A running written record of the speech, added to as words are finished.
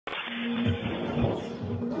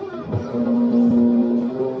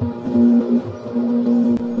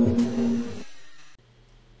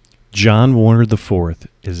John Warner IV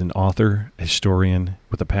is an author, historian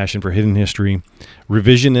with a passion for hidden history,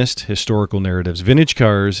 revisionist historical narratives, vintage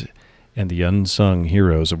cars, and the unsung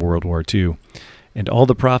heroes of World War II. And all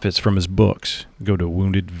the profits from his books go to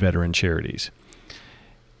wounded veteran charities.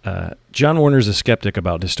 John Warner is a skeptic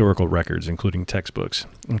about historical records, including textbooks.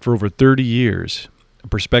 And for over 30 years, a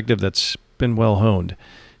perspective that's been well honed.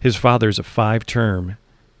 His father's a 5-term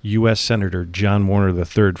U.S. Senator John Warner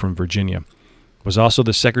III from Virginia. Was also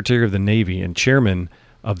the Secretary of the Navy and chairman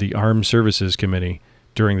of the Armed Services Committee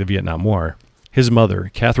during the Vietnam War. His mother,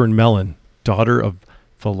 Catherine Mellon, daughter of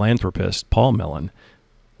philanthropist Paul Mellon,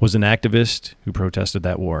 was an activist who protested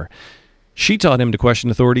that war. She taught him to question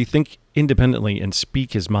authority, think independently, and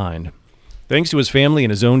speak his mind. Thanks to his family and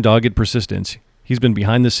his own dogged persistence, he's been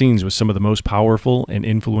behind the scenes with some of the most powerful and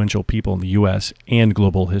influential people in the U.S. and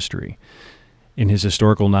global history. In his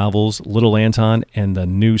historical novels, Little Anton and the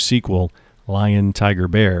new sequel, Lion, Tiger,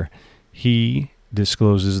 Bear, he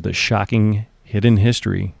discloses the shocking hidden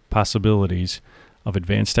history, possibilities of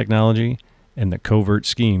advanced technology, and the covert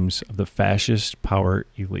schemes of the fascist power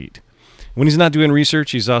elite. When he's not doing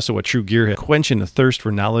research, he's also a true gearhead, quenching a thirst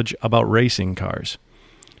for knowledge about racing cars.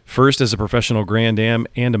 First as a professional Grand Am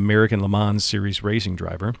and American Le Mans Series racing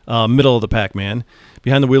driver, middle of the pack man,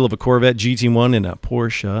 behind the wheel of a Corvette GT1 and a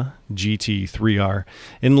Porsche GT3R,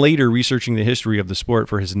 and later researching the history of the sport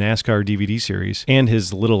for his NASCAR DVD series and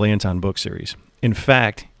his Little Anton book series. In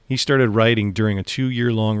fact, he started writing during a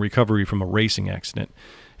 2-year-long recovery from a racing accident.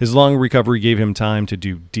 His long recovery gave him time to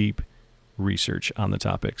do deep research on the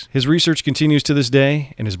topics. His research continues to this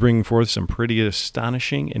day and is bringing forth some pretty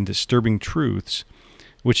astonishing and disturbing truths,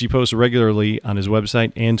 which he posts regularly on his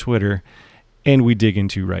website and Twitter, and we dig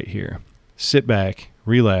into right here. Sit back,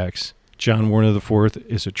 relax. John Warner IV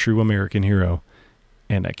is a true American hero,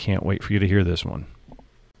 and I can't wait for you to hear this one.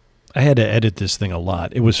 I had to edit this thing a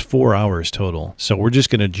lot. It was 4 hours total, so we're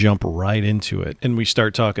just going to jump right into it, and we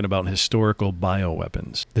start talking about historical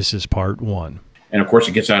bioweapons. This is part 1. And of course,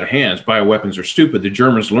 it gets out of hands. Bioweapons are stupid. The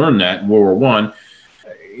Germans learned that in World War I.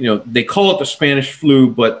 You know, they call it the Spanish flu,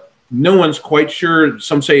 but no one's quite sure.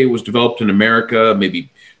 Some say it was developed in America, maybe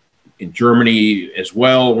in Germany as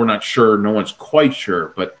well. We're not sure. No one's quite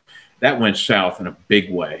sure, but that went south in a big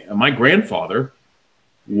way. And my grandfather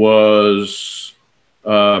was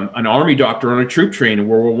an Army doctor on a troop train in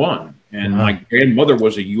World War I, and my grandmother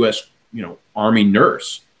was a U.S. Army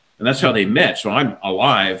nurse, and that's how they met. So I'm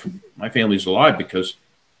alive. My family's alive because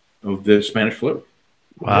of the Spanish flu.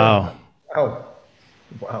 Wow. Oh,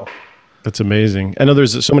 wow. That's amazing. I know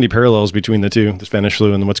there's so many parallels between the two, the Spanish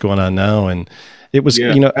flu and what's going on now. And it was,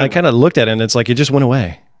 I kind of looked at it and it's like, it just went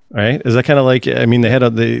away. Right. Is that kind of like, I mean, they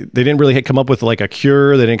didn't really come up with like a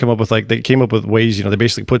cure. They didn't come up with they came up with ways, they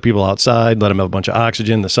basically put people outside, let them have a bunch of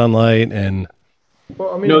oxygen, the sunlight. And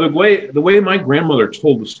well, I mean, the way my grandmother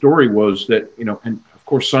told the story was that, and of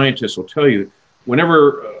course, scientists will tell you,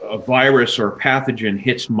 whenever a virus or a pathogen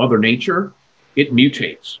hits Mother Nature, it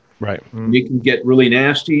mutates. Right. It can get really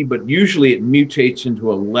nasty, but usually it mutates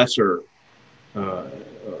into a lesser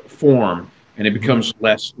form, and it becomes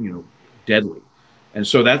less, deadly. And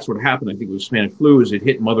so that's what happened, I think, with the Spanish flu, is it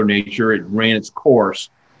hit Mother Nature, it ran its course,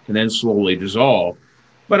 and then slowly dissolved.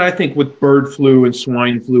 But I think with bird flu and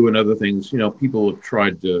swine flu and other things, people have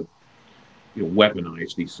tried to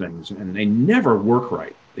weaponize these things, and they never work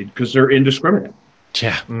right because they're indiscriminate.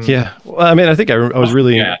 Yeah. Yeah. Well, I mean, I think I was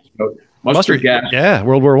really... Yeah. Mustard gas. Yeah,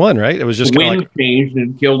 World War I, right? It was just the wind changed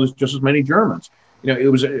and killed just as many Germans.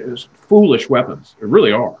 It was foolish weapons. They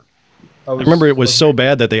really are. I remember it was so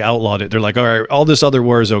bad that they outlawed it. They're like, all right, all this other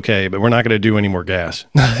war is okay, but we're not going to do any more gas.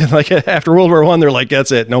 Like after World War I, they're like,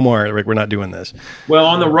 that's it, no more. Like, we're not doing this. Well,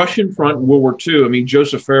 on the Russian front in World War II, I mean,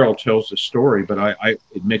 Joseph Farrell tells the story, but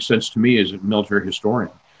it makes sense to me as a military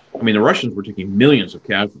historian. I mean, the Russians were taking millions of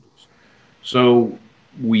casualties. So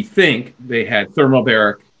we think they had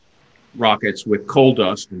thermobaric rockets with coal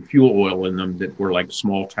dust and fuel oil in them that were like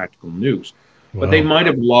small tactical nukes. Wow. But they might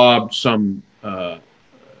have lobbed some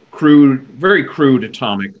very crude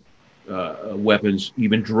atomic weapons,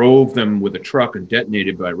 even drove them with a truck and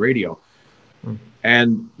detonated by radio.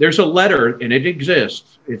 And there's a letter, and it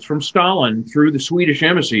exists. It's from Stalin through the Swedish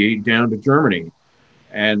embassy down to Germany.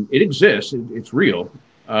 And it exists. It's real.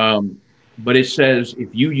 But it says, if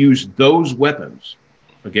you use those weapons,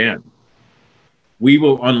 again, we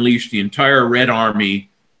will unleash the entire Red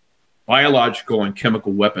Army, biological and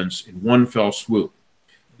chemical weapons in one fell swoop.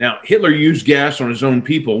 Now, Hitler used gas on his own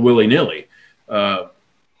people willy-nilly.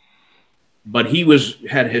 but he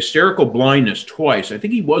had hysterical blindness twice. I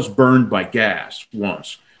think he was burned by gas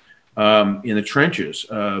once in the trenches.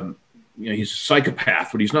 He's a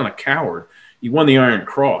psychopath, but he's not a coward. He won the Iron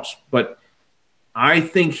Cross, but I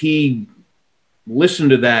think he listened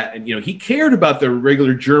to that, and he cared about the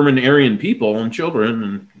regular German Aryan people and children,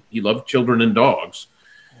 and he loved children and dogs.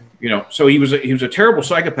 So he was a terrible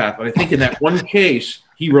psychopath, but I think in that one case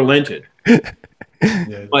he relented.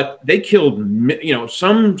 Yeah. But they killed,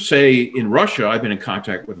 some say in Russia, I've been in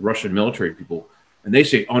contact with Russian military people, and they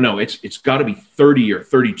say, oh no, it's got to be 30 or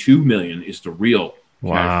 32 million is the real.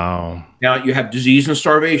 Wow. Casualty. Now you have disease and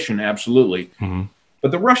starvation, absolutely. Mm-hmm. But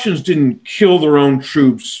the Russians didn't kill their own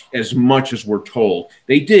troops as much as we're told.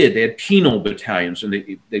 They did. They had penal battalions, and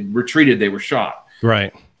they retreated. They were shot.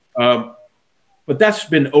 Right. But that's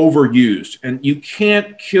been overused, and you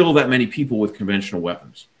can't kill that many people with conventional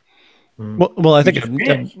weapons. Well, I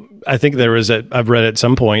think there is I've read at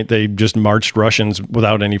some point they just marched Russians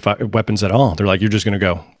without any weapons at all. They're like, you're just going to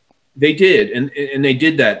go. They did, and they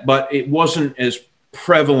did that, but it wasn't as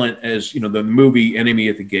prevalent as the movie Enemy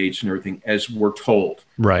at the Gates and everything as we're told.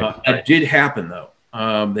 Right. That did happen though.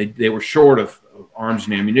 They were short of arms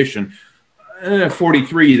and ammunition.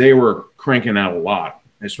 43, they were cranking out a lot,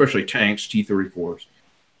 especially tanks, T-34s.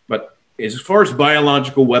 But as far as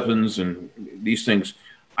biological weapons and these things,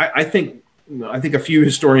 I think a few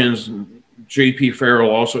historians, J.P. Farrell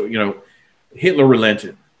also, Hitler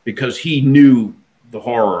relented because he knew the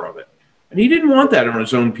horror of it. And he didn't want that on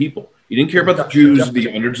his own people. He didn't care about the Jews,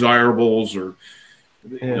 the undesirables, or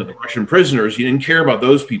the Russian prisoners. He didn't care about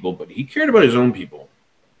those people, but he cared about his own people.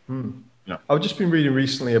 I've just been reading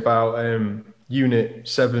recently about Unit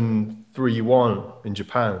 731 in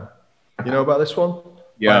Japan. You know about this one?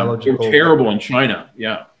 Yeah, they're terrible in China.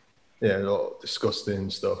 Yeah. Yeah, a lot of disgusting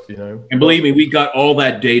stuff, And believe me, we got all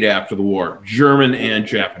that data after the war, German and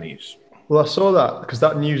Japanese. Well, I saw that because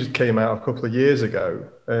that news came out a couple of years ago.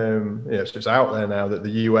 So it's out there now that the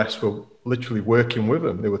US were literally working with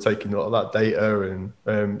them. They were taking a lot of that data,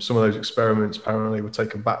 and some of those experiments apparently were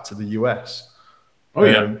taken back to the US. Oh,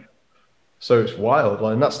 yeah. So it's wild.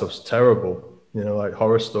 Like, and that stuff's terrible, like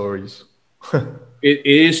horror stories. It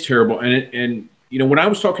is terrible. And when I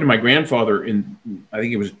was talking to my grandfather I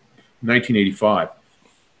think it was 1985,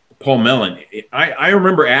 Paul Mellon, I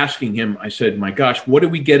remember asking him, I said, my gosh, what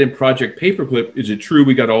did we get in Project Paperclip? Is it true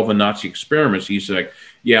we got all the Nazi experiments? He's like,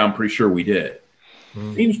 yeah, I'm pretty sure we did.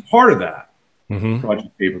 He was part of that,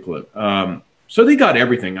 Project Paperclip. So they got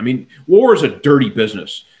everything. I mean, war is a dirty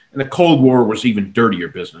business, and the Cold War was even dirtier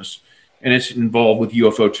business. And it's involved with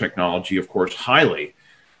UFO technology, of course, highly.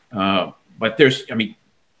 But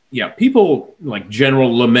people like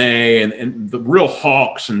General LeMay and the real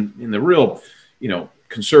hawks and the real,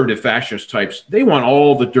 conservative fascist types, they want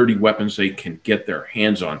all the dirty weapons they can get their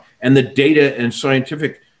hands on, and the data and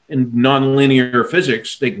scientific and nonlinear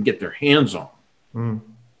physics they can get their hands on.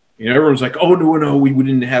 Everyone's like, oh, no, we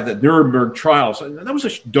didn't have that Nuremberg trials. That was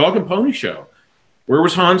a dog and pony show. Where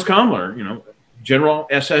was Hans Kammler? General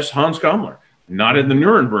SS Hans Kammler, not in the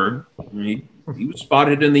Nuremberg. He was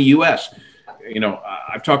spotted in the U.S.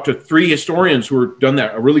 I've talked to 3 historians who have done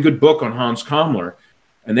that, a really good book on Hans Kammler,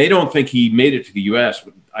 and they don't think he made it to the U.S.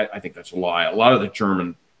 But I think that's a lie. A lot of the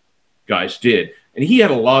German guys did. And he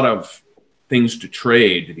had a lot of things to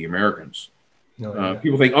trade to the Americans.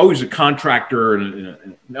 People think, oh, he's a contractor.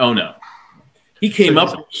 No. He came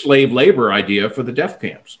up with the slave labor idea for the death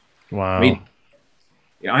camps. Wow. I mean,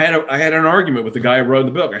 I had an argument with the guy who wrote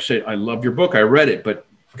the book. I said, I love your book. I read it, but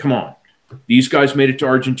come on. These guys made it to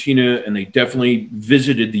Argentina, and they definitely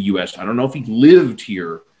visited the U.S. I don't know if he lived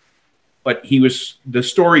here, but the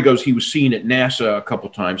story goes he was seen at NASA a couple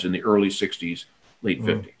times in the early 60s, late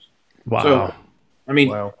 50s. Wow. So, I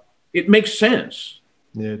mean, it makes sense.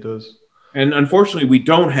 Yeah, it does. And unfortunately, we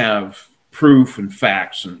don't have proof and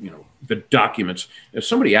facts and, the documents. If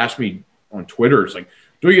somebody asked me on Twitter, it's like,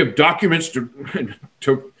 do you have documents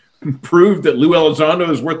to prove that Lou Elizondo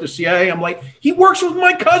is worth the CIA? I'm like, he works with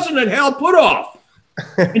my cousin at Hal Puthoff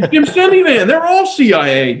and Jim Semivan. They're all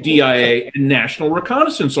CIA, DIA, and National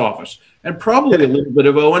Reconnaissance Office, and probably a little bit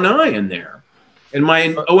of ONI in there. And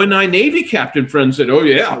my ONI Navy captain friend said, oh,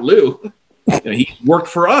 yeah, Lou. He worked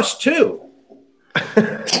for us, too.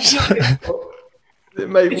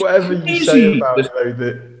 Mate, whatever you say about it, though,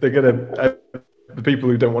 they're going to... the people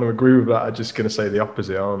who don't want to agree with that are just going to say the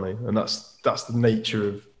opposite, aren't they? And that's the nature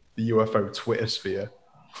of the UFO Twitter sphere.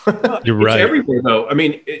 You're right. It's everywhere, though. I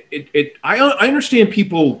mean, I understand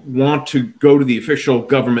people want to go to the official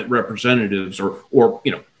government representatives or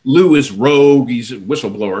Lou is rogue, he's a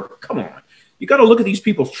whistleblower. Come on. You got to look at these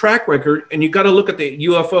people's track record, and you got to look at the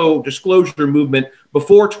UFO disclosure movement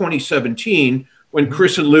before 2017, when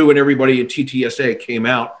Chris and Lou and everybody at TTSA came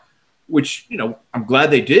out, which, you know, I'm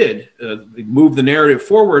glad they did. They moved the narrative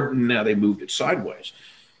forward, and now they moved it sideways.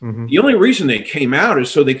 The only reason they came out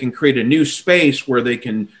is so they can create a new space where they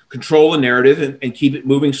can control the narrative and keep it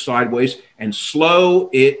moving sideways and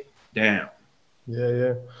slow it down.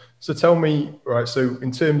 Yeah. So tell me, right, so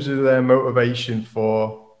in terms of their motivation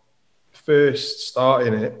for first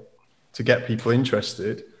starting it to get people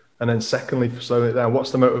interested, and then secondly for slowing it down,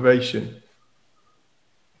 what's the motivation?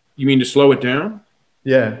 You mean to slow it down?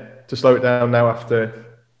 Yeah, to slow it down now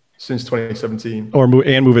since 2017. Or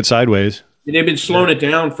move it sideways. They've been slowing it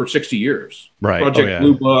down for 60 years. Right. Project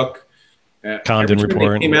Blue Book. Condon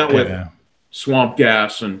Report. They came out with swamp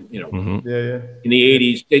gas and, you know, in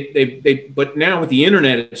the 80s. But now with the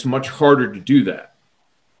internet, it's much harder to do that.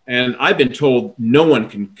 And I've been told no one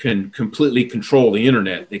can completely control the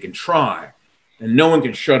internet. They can try, and no one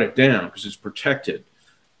can shut it down because it's protected.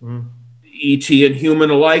 ET and human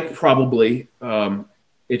alike, probably.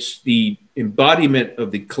 It's the embodiment of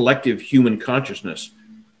the collective human consciousness.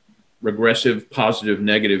 Regressive, positive,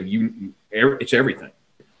 negative, it's everything.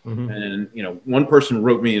 And, you know, one person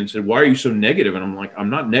wrote me and said, "Why are you so negative?" And I'm like, I'm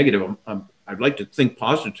not negative. I'd like to think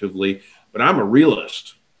positively, but I'm a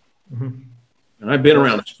realist. And I've been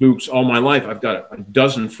around spooks all my life. I've got a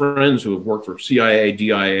dozen friends who have worked for CIA,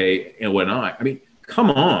 DIA, and WNI. I mean, come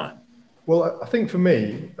on. Well, I think for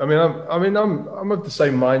me, I'm of the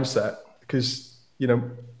same mindset, because, you know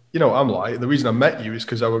what I'm like. The reason I met you is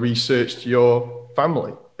because I researched your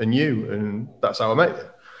family and you, and that's how I met you.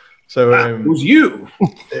 So it was you.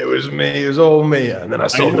 It was me. It was all me. And then I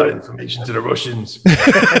sold that information to the Russians.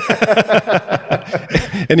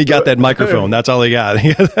 And he got that microphone. That's all he got.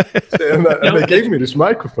 And they gave me this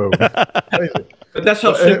microphone. But that's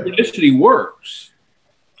how synchronicity works.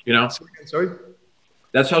 You know? Sorry?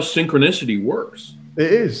 That's how synchronicity works.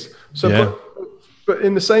 It is. So, but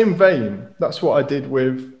in the same vein, that's what I did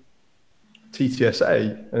with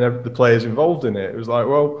TTSA and the players involved in it. It was like,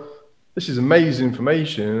 well, this is amazing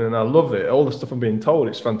information and I love it. All the stuff I'm being told,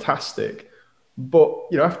 it's fantastic. But,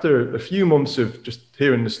 you know, after a few months of just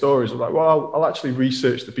hearing the stories, I was like, well, I'll actually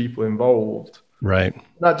research the people involved. Right.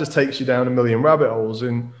 That just takes you down a million rabbit holes.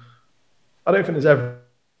 And I don't think there's ever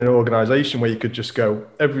an organization where you could just go,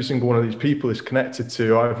 every single one of these people is connected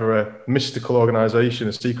to either a mystical organization,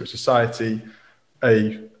 a secret society,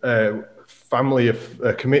 a family,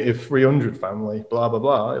 a committee of 300 family, blah, blah,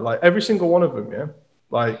 blah. Like every single one of them, yeah.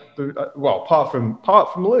 Like, well, apart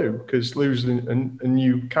from Lou, because Lou's a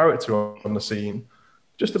new character on the scene.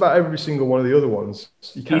 Just about every single one of the other ones.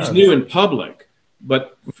 He's new in public,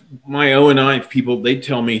 but my O&I people, they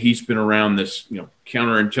tell me he's been around this, you know,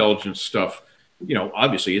 counterintelligence stuff. You know,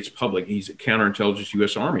 obviously it's public. He's a counterintelligence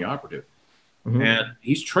U.S. Army operative, and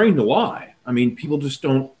he's trained to lie. I mean, people just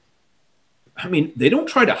don't. I mean, they don't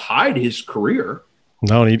try to hide his career.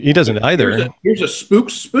 No, he doesn't either. Here's a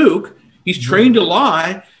spook. He's trained to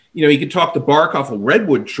lie. You know, he can talk the bark off a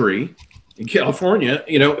redwood tree in California.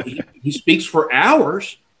 You know, he speaks for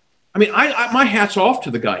hours. I mean, my hat's off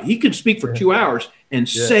to the guy. He can speak for 2 hours and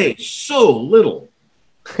say so little.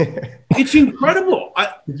 It's incredible.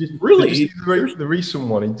 Really. The recent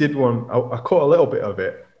one, he did one. I caught a little bit of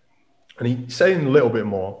it, and he's saying a little bit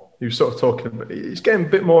more. He was sort of talking about. He's getting a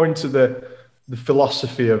bit more into the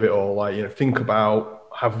philosophy of it all. Like, you know, think about,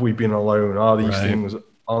 have we been alone? Are these things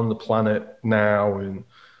on the planet now? And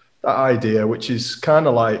that idea, which is kind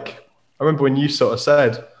of like, I remember when you sort of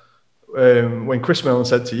said, when Chris Mellon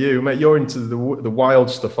said to you, mate, you're into the wild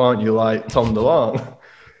stuff, aren't you? Like Tom DeLonge.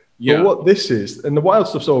 Yeah. But what this is, and the wild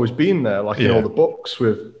stuff's always been there, like in all the books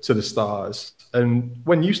with To the Stars. And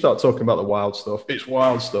when you start talking about the wild stuff, it's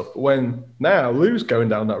wild stuff. But when now Lou's going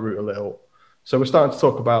down that route a little. So we're starting to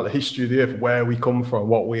talk about the history of the earth, where we come from,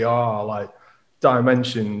 what we are, like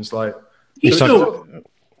dimensions, like. He's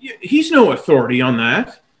no authority on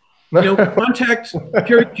that. You know, contact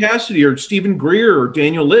Kerry Cassidy or Stephen Greer or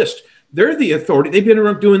Daniel List. They're the authority. They've been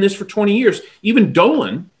around doing this for 20 years. Even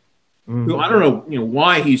Dolan, who I don't know,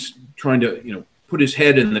 why he's trying to, put his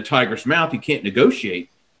head in the tiger's mouth. You can't negotiate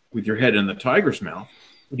with your head in the tiger's mouth.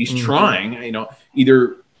 But he's trying,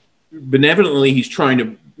 either benevolently he's trying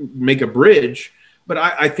to make a bridge. But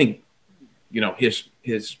I think,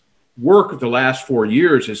 his work of the last 4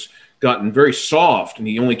 years has gotten very soft, and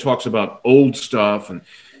he only talks about old stuff. And,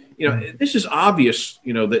 this is obvious,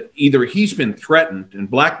 that either he's been threatened and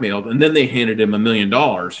blackmailed, and then they handed him $1 million.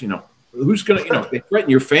 Who's going to, if they threaten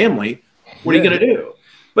your family, what are you going to do?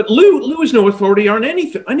 But Lou is no authority on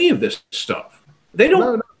any of this stuff. They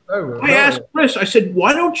don't. No. I asked Chris, I said,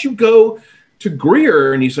 why don't you go to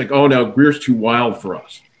Greer, and he's like, oh, no, Greer's too wild for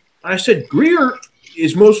us. And I said, Greer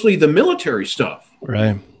is mostly the military stuff.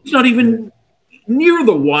 Right. He's not even near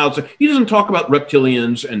the wild stuff. He doesn't talk about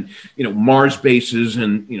reptilians and, Mars bases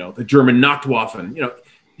and, the German Nachtwaffen.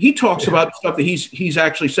 He talks about stuff that he's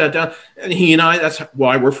actually sat down, and he and I, that's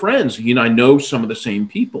why we're friends. He and I know some of the same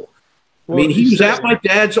people. Well, I mean, he was at my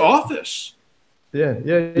dad's office. In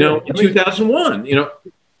 2001,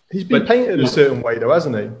 He's been painted a certain way, though,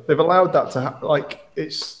 hasn't he? They've allowed that to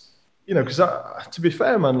it's, because to be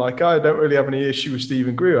fair, man, I don't really have any issue with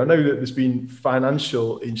Stephen Greer. I know that there's been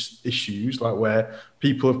financial issues, where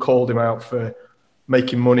people have called him out for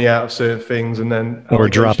making money out of certain things, and then or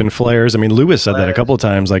dropping flares. I mean, Lewis said that a couple of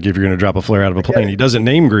times. If you're going to drop a flare out of a plane, he doesn't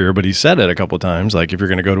name Greer, but he said it a couple of times. If you're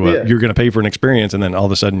going to go to you're going to pay for an experience, and then all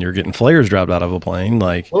of a sudden you're getting flares dropped out of a plane.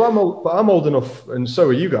 Well, I'm old enough, and so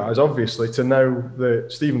are you guys, obviously, to know that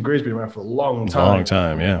Stephen Greer's been around for a long time. Long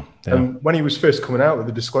time, yeah. And when he was first coming out with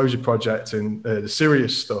the Disclosure Project and the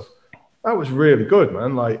serious stuff, that was really good,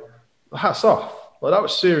 man. Hats off. That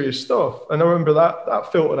was serious stuff, and I remember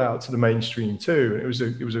that filtered out to the mainstream too. And it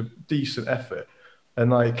was a decent effort,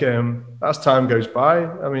 and as time goes by,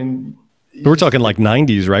 I mean, we're talking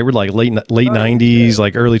 90s, right? We're late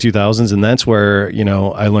 90s, early 2000s, and that's where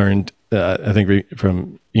I learned. I think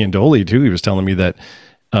from Ian Doley too. He was telling me that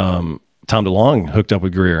Tom DeLonge hooked up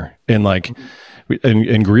with Greer, and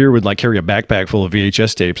and Greer would carry a backpack full of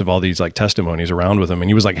VHS tapes of all these testimonies around with him. And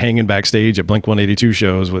he was hanging backstage at Blink-182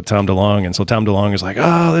 shows with Tom DeLonge. And so Tom DeLonge was like,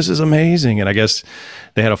 oh, this is amazing. And I guess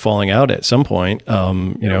they had a falling out at some point. What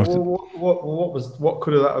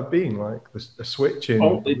could that have been? A switch in?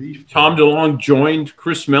 Tom DeLonge joined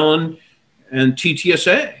Chris Mellon and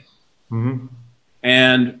TTSA. Mm-hmm.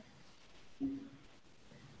 And,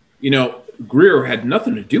 Greer had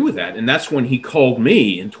nothing to do with that. And that's when he called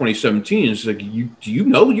me in 2017. He's like, do you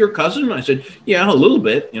know your cousin? I said, yeah, a little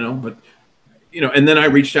bit, but, and then I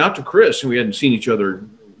reached out to Chris, and we hadn't seen each other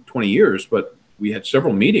 20 years, but we had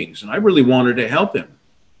several meetings, and I really wanted to help him.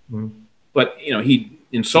 Mm-hmm. But, he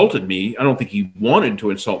insulted me. I don't think he wanted to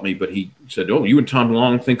insult me, but he said, oh, you and Tom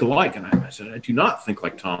DeLonge think alike. And I said, I do not think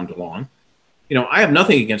like Tom DeLonge. I have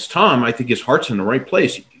nothing against Tom. I think his heart's in the right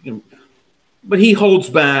place. But he holds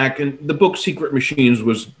back, and the book Secret Machines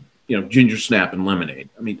was, ginger snap and lemonade.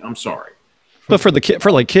 I mean, I'm sorry. But for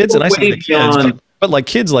kids, and I say the kids, but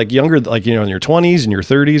kids younger, in your 20s and your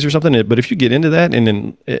 30s or something. But if you get into that, and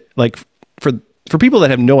then for people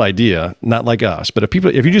that have no idea, not like us, but if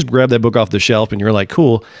you just grab that book off the shelf and you're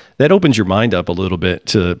cool, that opens your mind up a little bit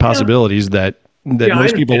to possibilities that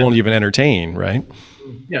most people won't even entertain, right?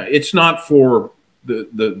 Yeah, it's not for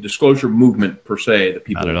the disclosure movement per se that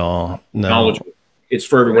people not at all knowledge. It's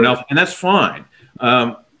for everyone else, and that's fine.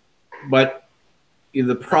 But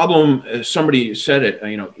the problem, somebody said it,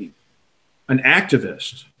 an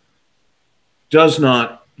activist does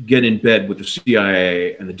not get in bed with the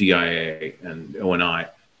CIA and the DIA and ONI,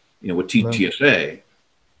 with TTSA,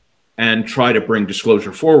 and try to bring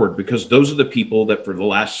disclosure forward, because those are the people that for the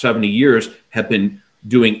last 70 years have been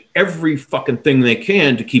doing every fucking thing they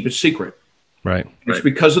can to keep it secret. Right. It's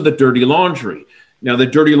because of the dirty laundry. Now, the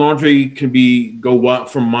dirty laundry can go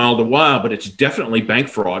from mile to mile, but it's definitely bank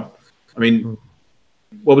fraud. I mean,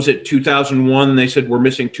 what was it? 2001, they said we're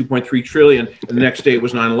missing 2.3 trillion, and the next day it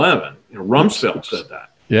was 9/11. Rumsfeld said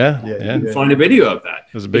that. Yeah. You can find a video of that.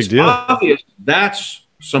 It was a big deal. Obvious. That's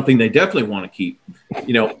something they definitely want to keep.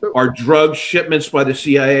 Our drug shipments by the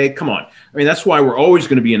CIA. Come on. I mean, that's why we're always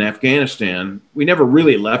going to be in Afghanistan. We never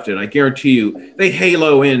really left it. I guarantee you, they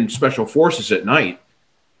halo in special forces at night,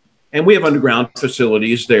 and we have underground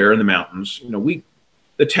facilities there in the mountains.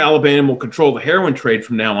 The Taliban will control the heroin trade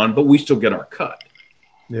from now on, but we still get our cut.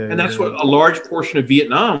 And that's what a large portion of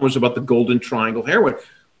Vietnam was about, the Golden Triangle heroin.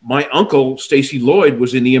 My uncle, Stacy Lloyd,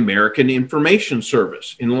 was in the American Information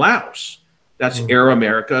Service in Laos. That's Air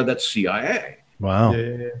America, that's CIA. Wow.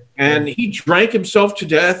 And he drank himself to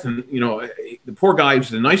death. And, the poor guy was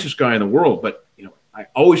the nicest guy in the world. But, I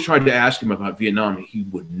always tried to ask him about Vietnam, and he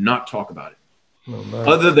would not talk about it.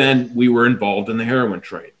 Other than we were involved in the heroin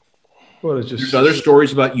trade. Well, there's other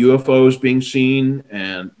stories about UFOs being seen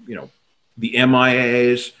and, the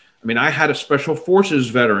MIAs. I mean, I had a special forces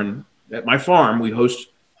veteran at my farm. We host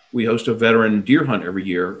a veteran deer hunt every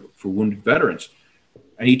year for wounded veterans.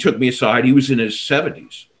 And he took me aside. He was in his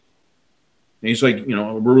 70s. And he's like,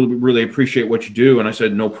 really, really appreciate what you do. And I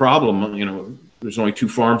said, no problem. There's only 2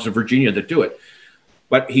 farms in Virginia that do it.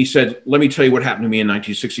 But he said, let me tell you what happened to me in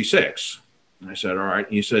 1966. And I said, all right.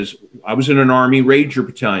 And he says, I was in an Army Ranger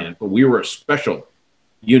battalion, but we were a special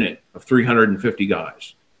unit of 350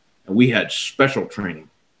 guys. And we had special training.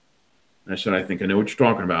 And I said, I think I know what you're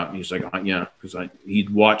talking about. And he's like, yeah, because he'd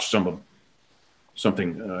watched an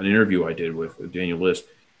interview I did with Daniel List.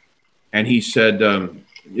 And he said,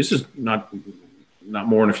 this is not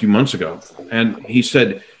more than a few months ago. And he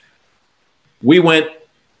said, we went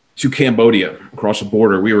to Cambodia across the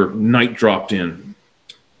border. We were night dropped in.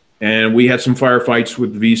 And we had some firefights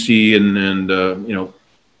with the VC and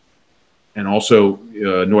also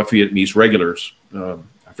North Vietnamese regulars.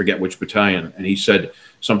 I forget which battalion. And he said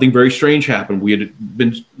something very strange happened.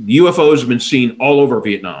 The UFOs have been seen all over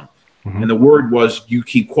Vietnam. And the word was, you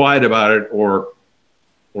keep quiet about it or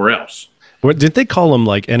else. What did they call them,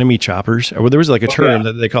 like enemy choppers? Or there was like a term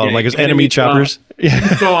that they called them, like as enemy choppers. You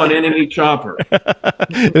saw an enemy chopper.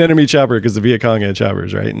 An enemy chopper, because the Viet Cong had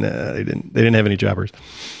choppers, right? No, they didn't have any choppers.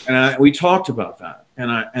 And we talked about that.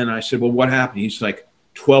 And I said, well, what happened? He's like,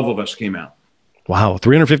 12 of us came out. Wow,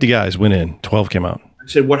 350 guys went in, 12 came out. I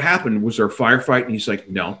said, what happened? Was there a firefight? And he's like,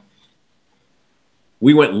 no.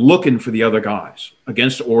 We went looking for the other guys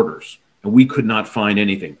against orders, and we could not find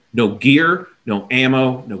anything. No gear, no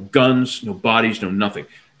ammo, no guns, no bodies, no nothing.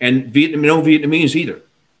 And no Vietnamese either.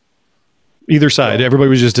 Either side, everybody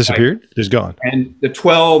was just disappeared, just gone. And the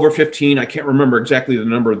 12 or 15, I can't remember exactly the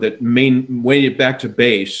number, that made it back to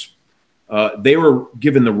base, they were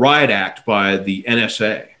given the riot act by the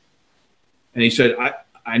NSA. And he said,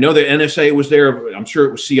 I know the NSA was there. I'm sure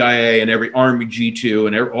it was CIA and every Army G2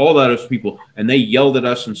 and all those people. And they yelled at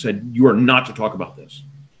us and said, you are not to talk about this.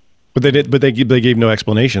 But they gave no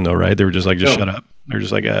explanation though, right? They were just like, shut up. They're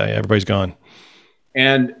just like, everybody's gone.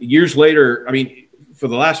 And years later, I mean, for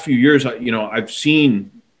the last few years, I've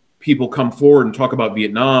seen people come forward and talk about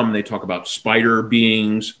Vietnam, and they talk about spider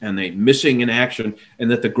beings and they missing in action, and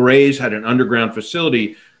that the Greys had an underground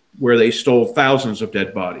facility where they stole thousands of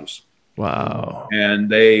dead bodies. Wow. And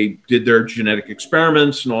they did their genetic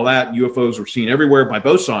experiments and all that. UFOs were seen everywhere by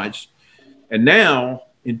both sides. And now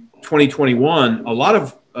in 2021,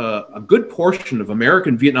 a good portion of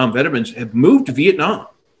American Vietnam veterans have moved to Vietnam.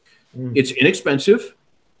 It's inexpensive.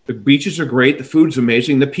 The beaches are great. The food's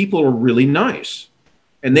amazing. The people are really nice.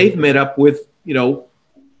 And they've met up with, North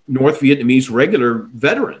Vietnamese regular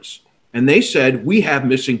veterans. And they said, we have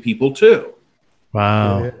missing people too.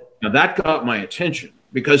 Wow. Yeah. Now that got my attention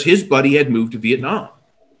because his buddy had moved to Vietnam.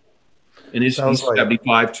 And he's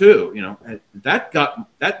 75 too,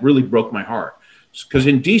 that really broke my heart. Because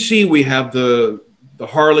in DC, we have the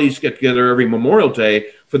Harleys get together every Memorial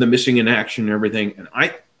Day for the missing in action and everything. And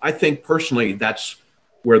I think personally, that's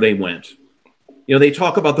where they went. They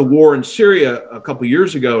talk about the war in Syria a couple of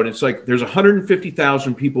years ago, and it's like there's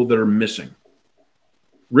 150,000 people that are missing.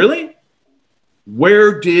 Really?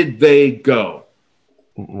 Where did they go?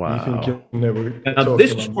 Wow. Now,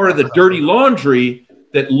 this is part of the dirty laundry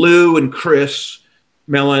that Lou and Chris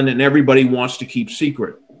Mellon and everybody wants to keep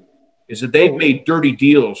secret, is that they've made dirty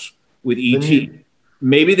deals with ET.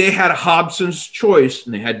 Maybe they had a Hobson's choice,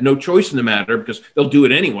 and they had no choice in the matter because they'll do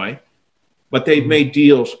it anyway. But they've made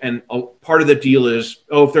deals, and part of the deal is,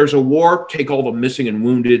 if there's a war, take all the missing and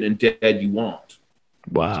wounded and dead you want.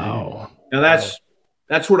 Wow. Now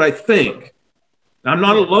that's what I think. Now, I'm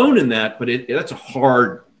not alone in that, but that's a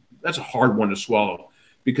hard one to swallow,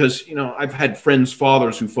 because I've had friends'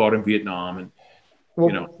 fathers who fought in Vietnam, and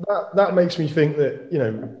that makes me think that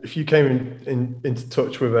if you came into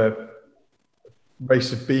touch with a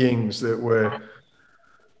race of beings that were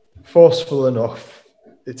forceful enough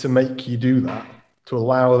to make you do that, to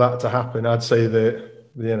allow that to happen, I'd say that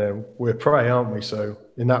we're prey, aren't we? So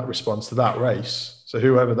in that response to that race, so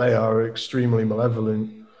whoever they are extremely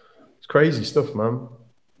malevolent. It's crazy stuff, man.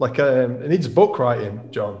 Like it needs a book writing,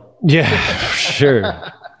 John. Yeah, sure.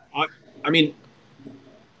 I mean,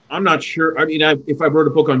 I'm not sure. I mean, if I wrote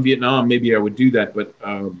a book on Vietnam, maybe I would do that. But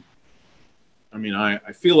I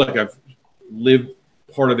feel like I've lived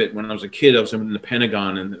part of it. When I was a kid, I was in the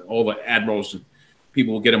Pentagon, and all the admirals and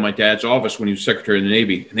people would get in my dad's office when he was Secretary of the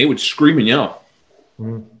Navy, and they would scream and yell.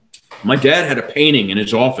 My dad had a painting in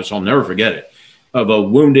his office, I'll never forget it, of a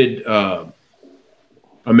wounded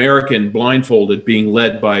American blindfolded being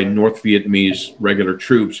led by North Vietnamese regular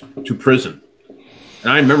troops to prison.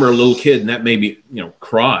 And I remember a little kid, and that made me,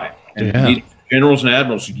 cry. And these generals and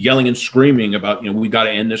admirals yelling and screaming about, we got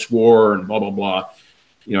to end this war and blah, blah, blah.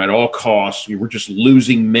 At all costs, we were just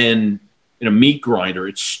losing men in a meat grinder.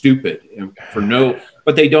 It's stupid.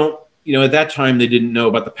 But they don't, at that time they didn't know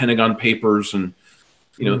about the Pentagon Papers and,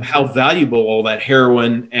 how valuable all that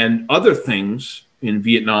heroin and other things in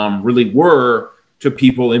Vietnam really were to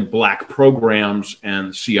people in black programs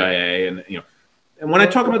and CIA. And, and when I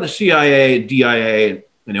talk about the CIA, DIA,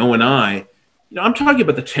 and ONI, I'm talking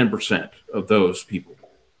about the 10% of those people.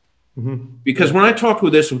 Because when I talked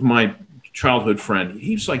with my childhood friend.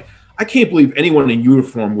 He was like, I can't believe anyone in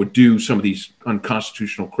uniform would do some of these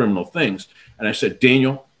unconstitutional criminal things. And I said,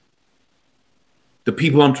 Daniel, the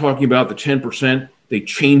people I'm talking about, the 10%, they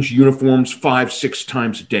change uniforms 5-6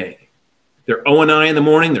 times a day. They're O&I in the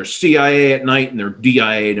morning, they're CIA at night, and they're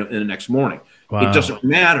DIA in the next morning. Wow. It doesn't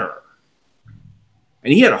matter.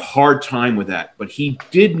 And he had a hard time with that, but he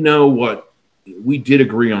did know what we did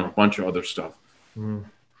agree on a bunch of other stuff.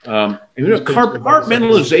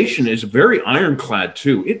 Compartmentalization is very ironclad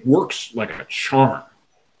too. It works like a charm.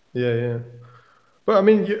 Yeah, yeah. But I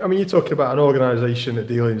mean, you're talking about an organization that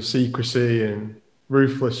deals in secrecy and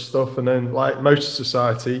ruthless stuff, and then like most of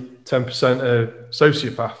society, 10% are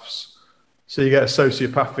sociopaths. So you get a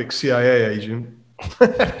sociopathic CIA agent,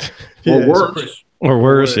 or worse. Or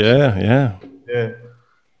worse, yeah.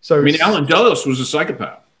 So I mean, Alan Dulles was a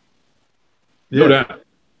psychopath. No doubt.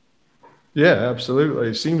 Yeah, absolutely.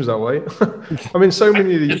 It seems that way. I mean, so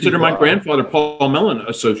many of these. Consider my grandfather, Paul Mellon,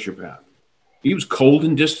 a sociopath. He was cold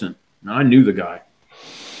and distant. And I knew the guy.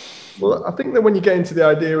 Well, I think that when you get into the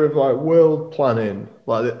idea of like world planning,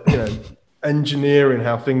 like, engineering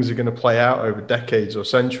how things are going to play out over decades or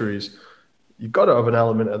centuries, you've got to have an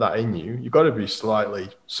element of that in you. You've got to be slightly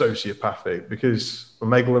sociopathic because of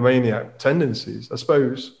megalomaniac tendencies, I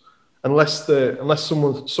suppose. Unless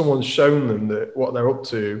someone's shown them that what they're up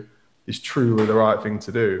to is truly the right thing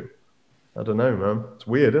to do. I don't know, man. It's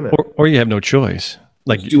weird, isn't it? Or you have no choice.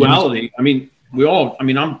 Like duality. I mean,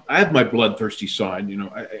 I have my bloodthirsty side.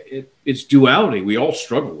 It's duality. We all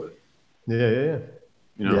struggle with it.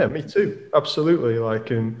 Yeah. Yeah, me too. Absolutely.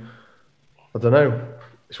 Like, I don't know.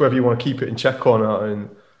 It's whether you want to keep it in check or not. And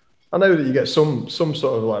I know that you get some sort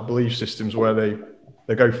of like belief systems where they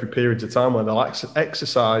go through periods of time where they'll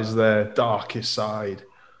exercise their darkest side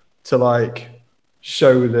to like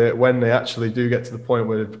show that when they actually do get to the point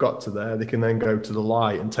where they've got to there, they can then go to the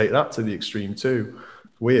light and take that to the extreme too.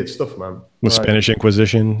 Weird stuff, man. The Spanish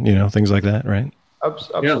Inquisition, things like that, right?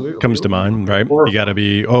 Absolutely. Comes to mind, right? You got to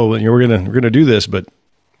be, we're gonna do this, but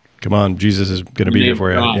come on, Jesus is going to be here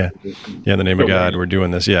for you. Yeah, in the name of God, we're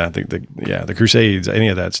doing this. Yeah, the Crusades, any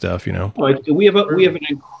of that stuff, We have an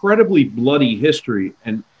incredibly bloody history,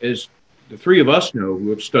 and as the three of us know,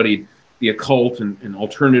 who have studied the occult and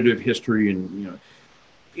alternative history, and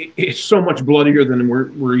it's so much bloodier than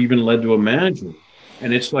we're even led to imagine.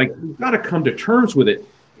 And it's like we've got to come to terms with it.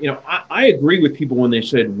 I agree with people when they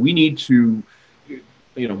said we need to,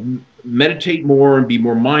 meditate more and be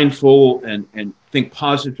more mindful and think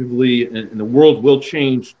positively, and the world will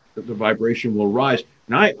change, the vibration will rise.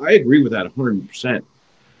 And I agree with that 100%,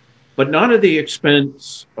 but not at the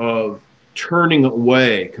expense of turning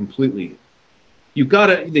away completely. You've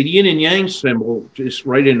got the yin and yang symbol just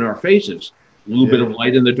right in our faces, a little bit of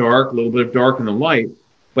light in the dark, a little bit of dark in the light,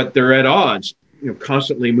 but they're at odds,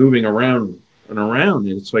 constantly moving around and around.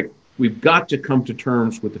 And it's like, we've got to come to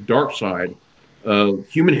terms with the dark side of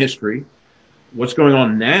human history, what's going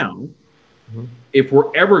on now. If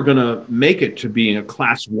we're ever going to make it to being a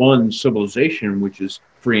class 1 civilization, which is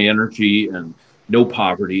free energy and no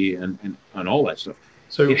poverty and all that stuff,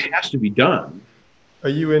 so it has to be done. Are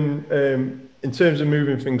you in terms of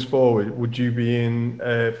moving things forward, would you be in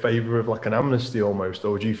favor of like an amnesty almost,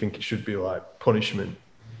 or do you think it should be like punishment?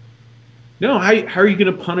 No, how are you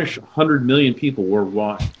going to punish 100 million people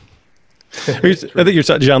worldwide? I think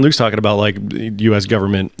Jean-Luc's talking about like U.S.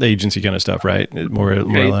 government agency kind of stuff, right? More or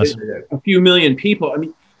less. A few million people. I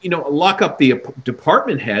mean, lock up the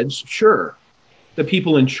department heads, sure, the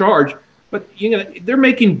people in charge, but they're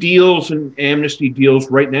making deals and amnesty deals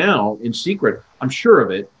right now in secret. I'm sure of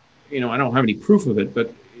it. I don't have any proof of it,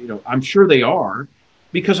 but I'm sure they are,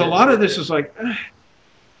 because a lot of this is like,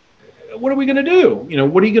 what are we going to do?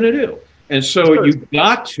 What are you going to do? And so you've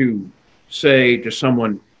got to say to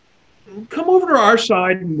someone, come over to our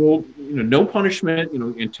side and we'll, no punishment,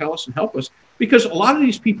 and tell us and help us. Because a lot of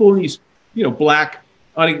these people in these, black,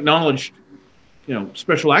 unacknowledged,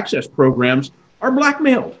 special access programs are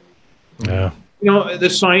blackmailed. Yeah. The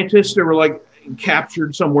scientists that were like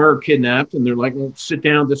captured somewhere or kidnapped, and they're like, well, sit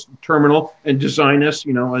down at this terminal and design us,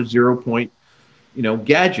 a 0 point,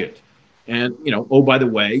 gadget. And, oh, by the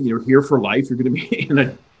way, you're here for life. You're going to be in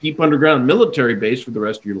a deep underground military base for the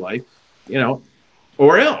rest of your life,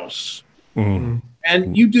 or else. Mm-hmm. And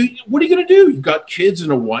what are you going to do? You've got kids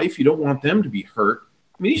and a wife. You don't want them to be hurt.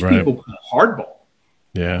 I mean, these people play hardball.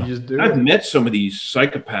 Yeah. I've met some of these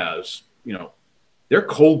psychopaths, they're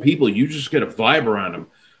cold people. You just get a vibe around them.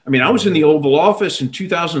 I mean, I was in the Oval Office in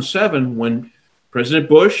 2007 when President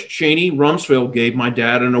Bush, Cheney, Rumsfeld gave my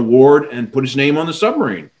dad an award and put his name on the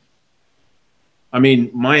submarine.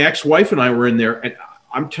 My ex-wife and I were in there, and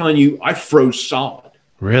I'm telling you, I froze solid.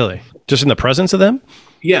 Really? Just in the presence of them?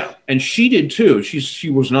 Yeah, and she did too. She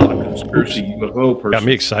was not a conspiracy UFO person. Got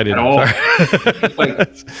me excited at all.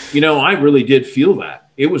 I really did feel that.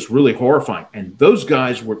 It was really horrifying. And those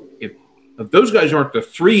guys were, if those guys aren't the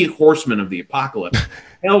three horsemen of the apocalypse,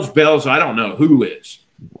 hell's bells, I don't know who is.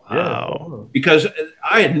 Wow. Because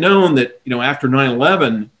I had known that, after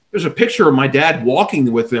 9/11, there's a picture of my dad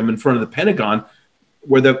walking with them in front of the Pentagon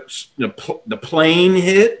where the plane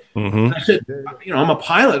hit. Mm-hmm. I said, I'm a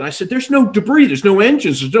pilot. And I said, there's no debris, there's no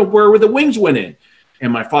engines, there's nowhere where the wings went in.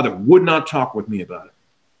 And my father would not talk with me about it.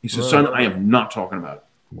 He said, son, I am not talking about it.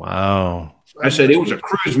 Wow. I said, it was a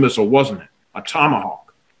cruise missile, wasn't it? A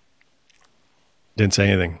Tomahawk. Didn't say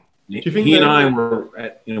anything. He and I were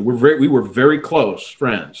we were very close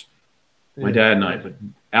friends, my dad and I. But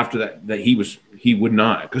after that he would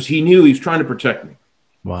not, because he knew he was trying to protect me.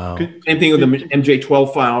 Wow. Same thing with the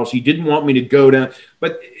MJ12 files. He didn't want me to go down.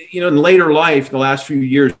 But, in later life, the last few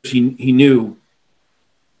years, he knew,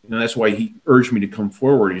 that's why he urged me to come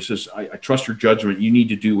forward. He says, I trust your judgment. You need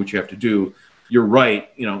to do what you have to do. You're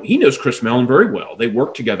right. He knows Chris Mellon very well. They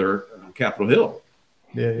worked together on Capitol Hill.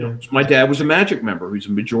 Yeah. My dad was a MAGIC member. He's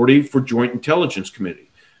a majority for Joint Intelligence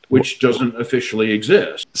Committee, which doesn't officially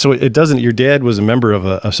exist. So it doesn't. Your dad was a member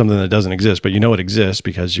of something that doesn't exist, but it exists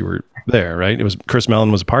because you were there, right? It was Chris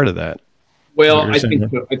Mellon was a part of that. Well, I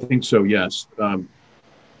think so. Yes,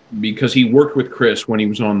 because he worked with Chris when he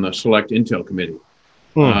was on the Select Intel Committee.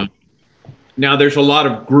 Now there's a lot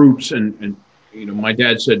of groups, and my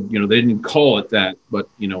dad said they didn't call it that, but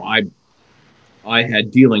I had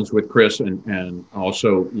dealings with Chris and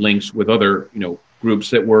also links with other groups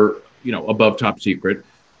that were above top secret.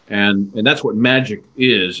 And that's what MAGIC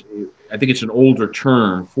is. I think it's an older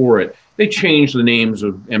term for it. They change the names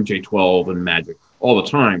of MJ12 and MAGIC all the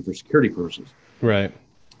time for security purposes. Right.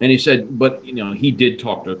 And he said, but, he did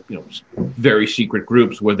talk to, very secret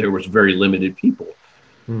groups where there was very limited people.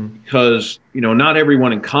 Because, not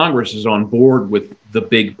everyone in Congress is on board with the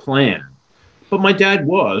big plan. But my dad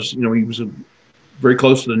was, he was very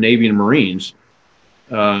close to the Navy and Marines.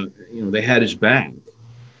 They had his back.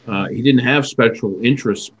 He didn't have special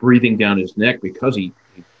interests breathing down his neck because he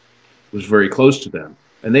was very close to them,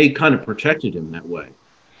 and they kind of protected him that way.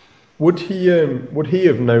 Would he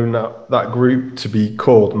have known that group to be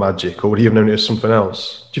called MAGIC, or would he have known it as something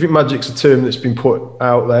else? Do you think MAGIC's a term that's been put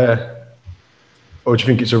out there, or do you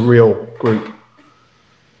think it's a real group?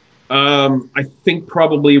 I think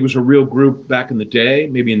probably it was a real group back in the day,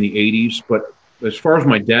 maybe in the 80s, but as far as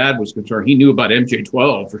my dad was concerned, he knew about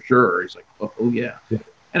MJ12 for sure. He's like, oh yeah.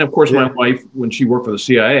 And of course, my wife, when she worked for the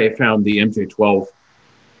CIA, found the MJ12,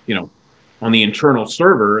 on the internal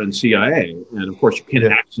server in CIA. And of course, you can't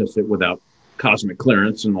access it without cosmic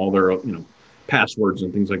clearance and all their, passwords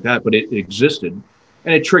and things like that. But it existed,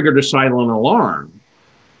 and it triggered a silent alarm.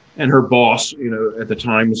 And her boss, at the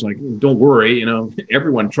time was like, "Don't worry,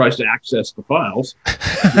 everyone tries to access the files.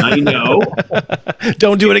 I know.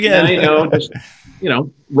 Don't do it again. I know. Just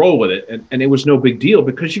roll with it." And it was no big deal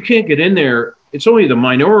because you can't get in there. It's only the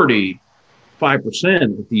minority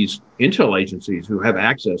 5% of these intel agencies who have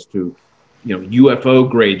access to, UFO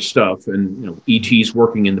grade stuff and, ETs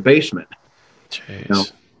working in the basement.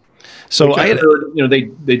 Jeez. So I heard,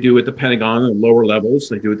 they do at the Pentagon at lower levels,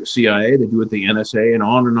 they do at the CIA, they do at the NSA, and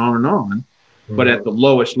on and on and on. But at the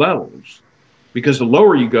lowest levels, because the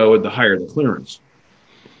lower you go, the higher the clearance.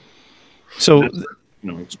 So,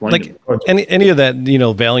 explain any of that,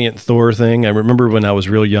 Valiant Thor thing. I remember when I was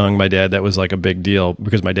real young, my dad, that was like a big deal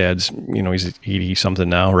because my dad's, he's 80 something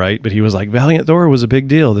now, right? But he was like, Valiant Thor was a big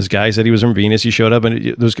deal. This guy said he was from Venus. He showed up, and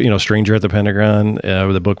it was, Stranger at the Pentagon,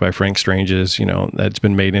 with a book by Frank Strange's, that's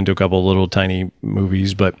been made into a couple of little tiny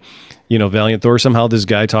movies. But, Valiant Thor, somehow this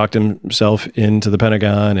guy talked himself into the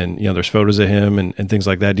Pentagon, and, there's photos of him and things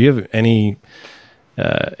like that. Do you have any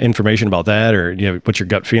information about that, or what's your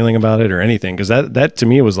gut feeling about it, or anything? Because that to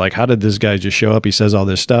me was like, how did this guy just show up? He says all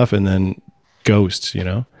this stuff and then ghosts.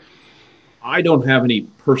 I don't have any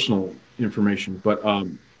personal information, but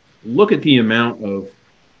look at the amount of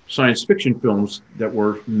science fiction films that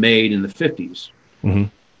were made in the 50s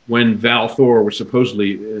when Val Thor was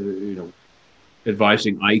supposedly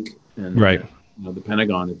advising Ike and the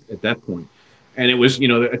Pentagon at that point. And it was,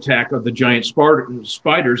 the attack of the giant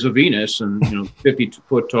spiders of Venus and,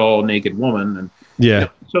 50-foot tall naked woman. And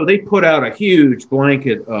so they put out a huge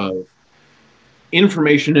blanket of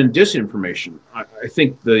information and disinformation. I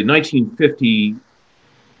think the 1950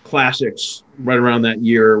 classics right around that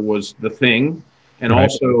year was The Thing, and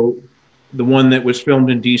also the one that was filmed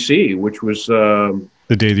in D.C., which was The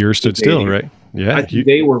Day the Earth Stood Still, right? Yeah. I think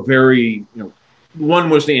they were very, one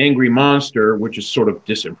was The Angry Monster, which is sort of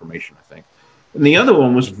disinformation, I think. And the other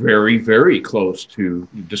one was very, very close to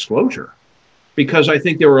disclosure, because I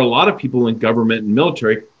think there were a lot of people in government and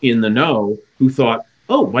military in the know who thought,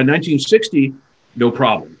 oh, by 1960, no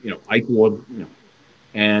problem. Ike would,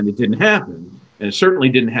 and it didn't happen. And it certainly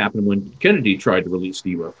didn't happen when Kennedy tried to release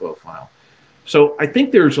the UFO file. So I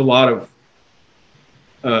think there's a lot of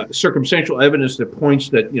circumstantial evidence that points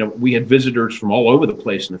that, we had visitors from all over the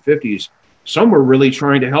place in the 50s. Some were really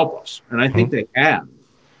trying to help us. And I think they have.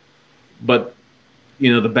 But,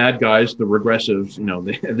 the bad guys, the regressives,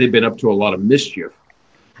 they've been up to a lot of mischief.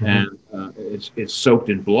 And it's soaked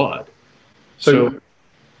in blood. So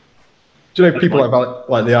do you know people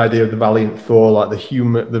like the idea of the valiant Thor, like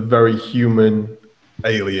the very human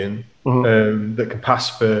alien that can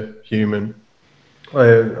pass for human?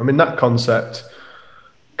 I mean, that concept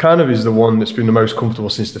kind of is the one that's been the most comfortable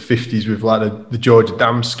since the 50s with like the George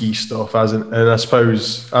Adamski stuff, and I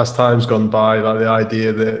suppose as time's gone by, like the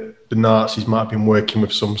idea that the Nazis might have been working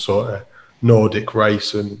with some sort of Nordic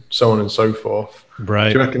race and so on and so forth.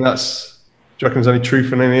 Right. Do you reckon there's any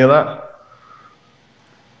truth in any of that?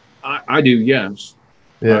 I do, yes.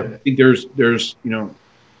 Yeah. I think there's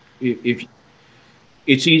if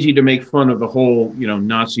it's easy to make fun of the whole,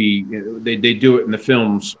 Nazi, they do it in the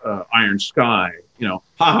films, Iron Sky, ha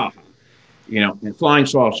ha ha, and flying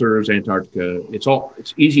saucers, Antarctica.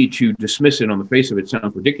 It's easy to dismiss it on the face of it. It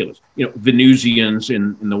sounds ridiculous. Venusians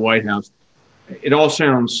in the White House. It all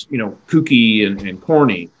sounds, kooky and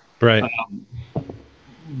corny. Right.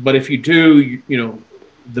 But if you do,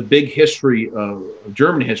 the big history of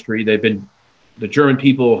German history, the German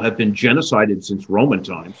people have been genocided since Roman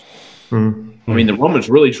times. I mean, the Romans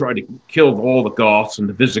really tried to kill all the Goths and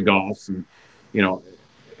the Visigoths and,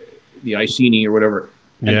 the Iceni or whatever.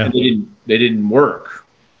 And they didn't work.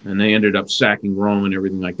 And they ended up sacking Rome and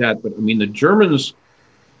everything like that. But I mean, the Germans,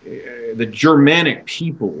 the Germanic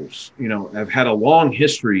peoples, have had a long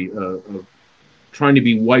history of trying to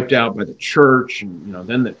be wiped out by the church. And,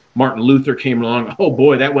 then Martin Luther came along. Oh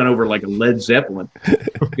boy, that went over like a Led Zeppelin,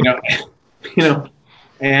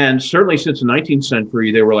 and certainly since the 19th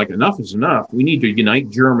century, they were like, enough is enough. We need to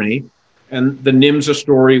unite Germany. And the Nimza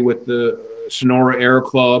story with the Sonora Air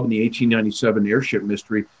Club and the 1897 airship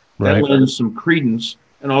mystery, that lends some credence.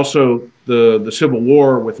 And also the Civil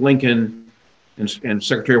War with Lincoln and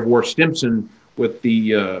Secretary of War Stimson with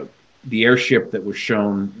the airship that was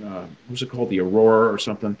shown, what was it called? The Aurora or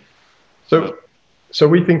something. So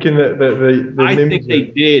we thinking that I think they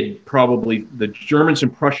did probably, the Germans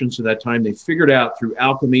and Prussians at that time, they figured out through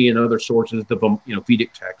alchemy and other sources, the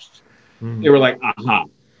Vedic texts. They were like, aha.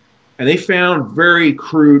 And they found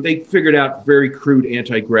they figured out very crude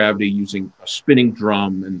anti-gravity using a spinning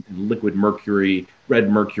drum and liquid mercury, red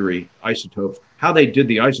mercury isotopes. How they did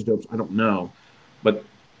the isotopes, I don't know. But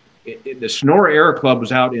the Sonora Air Club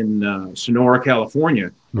was out in Sonora,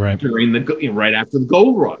 California, during right after the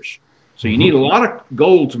gold rush. So you need a lot of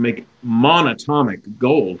gold to make monatomic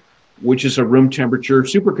gold, which is a room temperature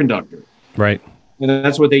superconductor. Right. And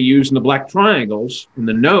that's what they use in the black triangles, in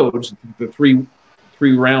the nodes, the three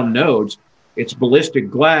round nodes. It's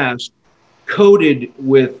ballistic glass coated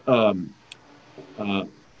with an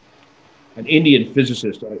Indian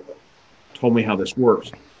physicist told me how this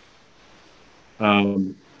works.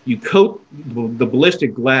 You coat the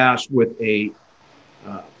ballistic glass with a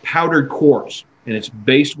powdered quartz, and it's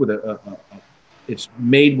based with it's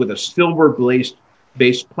made with a silver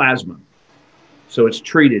based plasma. So it's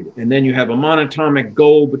treated, and then you have a monatomic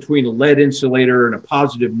gold between a lead insulator and a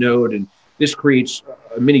positive node, and this creates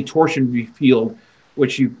a mini torsion field,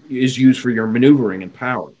 which is used for your maneuvering and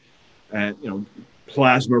power. And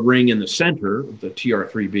plasma ring in the center of the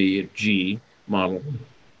TR3B G model.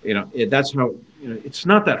 That's how. It's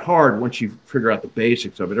not that hard once you figure out the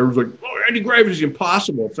basics of it. Everyone's like, "Oh, anti-gravity is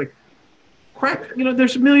impossible." It's like, crap.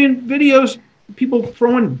 There's a million videos, people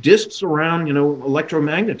throwing discs around.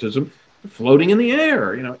 Electromagnetism, floating in the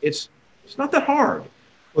air. It's not that hard.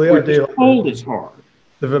 Well, the idea cold is hard.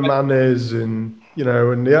 The Vimanas and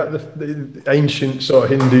the ancient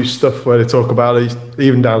sort of Hindu stuff where they talk about it,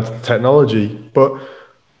 even down to technology. But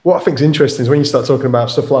what I think is interesting is when you start talking about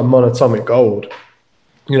stuff like monatomic gold.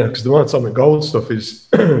 Because the monatomic gold stuff is,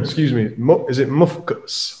 excuse me, is it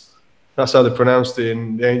mufkas? That's how they pronounced it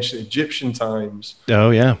in the ancient Egyptian times.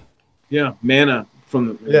 Oh, yeah. Yeah, manna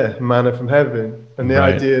from manna from heaven. And the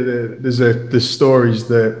idea that there's stories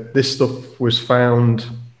that this stuff was found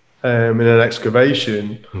in an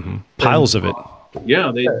excavation. Piles of it.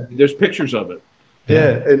 Yeah, there's pictures of it.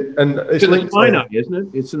 And it's in the linked Sinai, isn't it?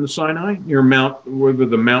 It's in the Sinai near Mount, with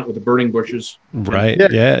the mount with the burning bushes. Right.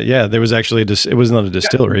 Yeah. There was actually it was not a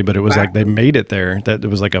distillery, but it was like they made it there. That it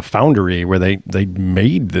was like a foundry where they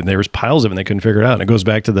made there was piles of it and they couldn't figure it out. And it goes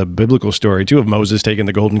back to the biblical story too of Moses taking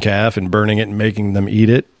the golden calf and burning it and making them eat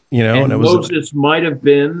it. You know, and it was Moses might have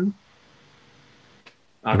been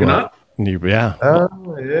Akhenaten. Yeah.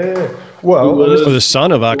 Yeah. Well, the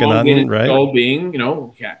son of Akhenaten, right? All being,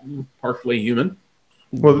 partially human.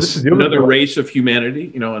 Well, this is another race of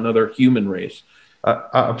humanity. Another human race.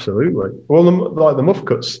 Absolutely. Well, the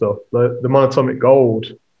Muffcut stuff, the monatomic gold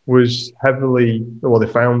was heavily. Well, they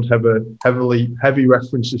found heavy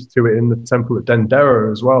references to it in the Temple at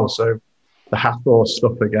Dendera as well. So the Hathor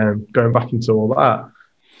stuff again, going back into all that.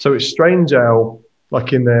 So it's strange how,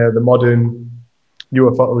 like in the modern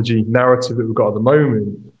ufology narrative that we've got at the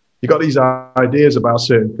moment, you got these ideas about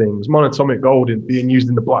certain things, monatomic gold being used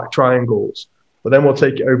in the black triangles, but then we'll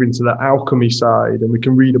take it over into the alchemy side and we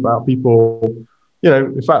can read about people,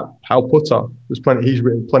 in fact, Hal Putter, he's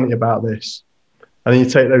written plenty about this. And then you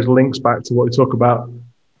take those links back to what we talk about.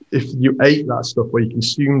 If you ate that stuff or you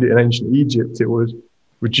consumed it in ancient Egypt, it would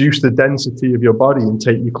reduce the density of your body and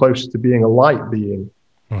take you closer to being a light being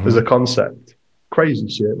as a concept. Crazy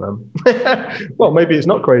shit, man. Well, maybe it's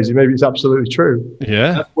not crazy. Maybe it's absolutely true.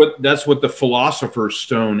 Yeah. That's what the philosopher's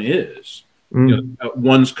stone is.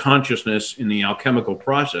 One's consciousness in the alchemical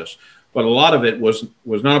process. But a lot of it was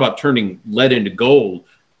not about turning lead into gold,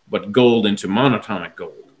 but gold into monatomic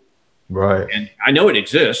gold. Right. And I know it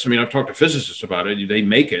exists. I mean, I've talked to physicists about it. They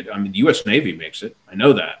make it. I mean, the U.S. Navy makes it. I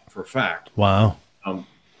know that for a fact. Wow.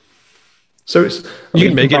 So you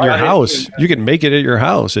can make it at your house. You can make it at your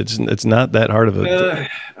house. It's not that hard of a.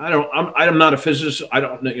 I'm not a physicist.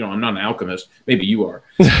 I'm not an alchemist. Maybe you are.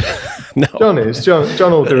 No. John is. John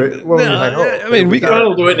will do it. I mean, John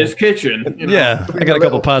will do it in his kitchen. Yeah, I got a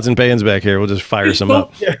couple pots and pans back here. We'll just fire some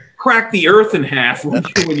up. Crack the earth in half when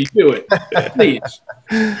you do it, please.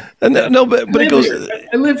 No, but it goes.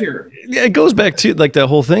 I live here. Yeah, it goes back to like the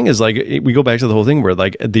whole thing is like we go back to the whole thing where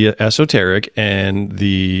like the esoteric and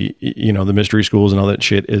the the mystery schools and all that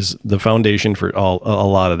shit is the foundation for a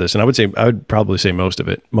lot of this. And I would probably say most of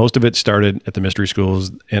it. Most of it started at the mystery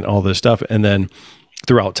schools and all this stuff, and then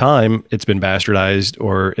throughout time, it's been bastardized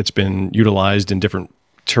or it's been utilized in different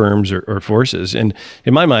terms or forces. And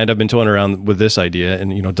in my mind, I've been toying around with this idea.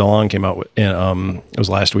 And DeLong came out with, it was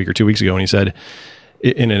last week or 2 weeks ago, and he said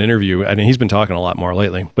in an interview, and he's been talking a lot more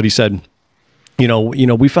lately, but he said,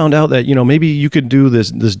 we found out that maybe you could do this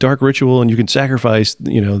dark ritual and you can sacrifice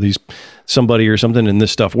these somebody or something and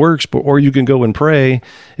this stuff works, or you can go and pray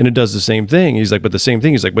and it does the same thing. He's like, but the same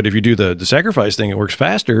thing. He's like, but if you do the sacrifice thing, it works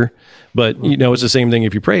faster. But it's the same thing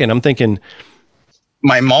if you pray. And I'm thinking,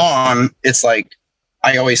 my mom, it's like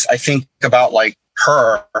I think about like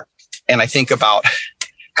her, and I think about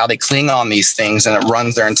how they cling on these things and it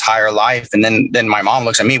runs their entire life. And then my mom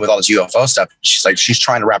looks at me with all this UFO stuff. She's like, she's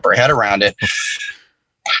trying to wrap her head around it.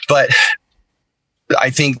 But I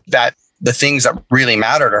think that the things that really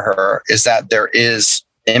matter to her is that there is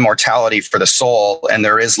immortality for the soul and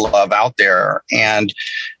there is love out there. And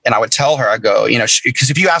I would tell her, I go,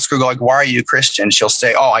 because if you ask her, go like, why are you a Christian? She'll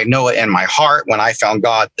say, oh, I know it in my heart. When I found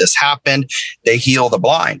God, this happened. They heal the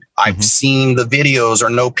blind. I've seen the videos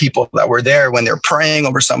or know people that were there when they're praying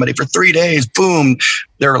over somebody for 3 days. Boom.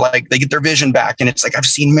 They're like, they get their vision back. And it's like, I've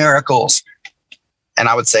seen miracles. And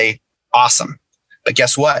I would say, awesome. But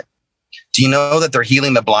guess what? Do you know that they're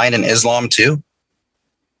healing the blind in Islam too?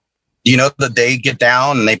 Do you know that they get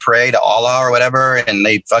down and they pray to Allah or whatever and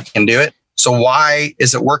they fucking do it? So why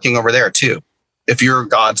is it working over there too? If your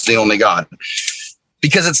God's the only God?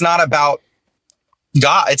 Because it's not about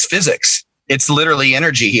God, it's physics. It's literally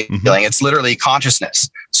energy healing. It's literally consciousness.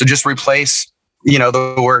 So just replace,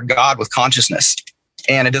 the word God with consciousness.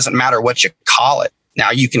 And it doesn't matter what you call it. Now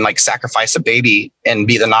you can like sacrifice a baby and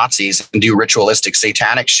be the Nazis and do ritualistic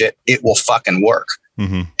satanic shit. It will fucking work.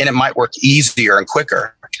 And it might work easier and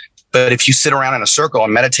quicker. But if you sit around in a circle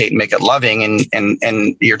and meditate and make it loving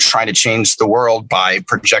and you're trying to change the world by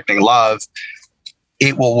projecting love,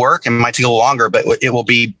 it will work. And it might take a little longer, but it will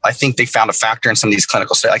be, I think they found a factor in some of these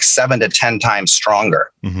clinical studies, like 7 to 10 times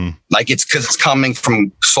stronger. Like it's because it's coming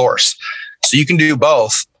from source. So you can do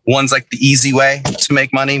both. One's like the easy way to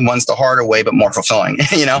make money. One's the harder way, but more fulfilling,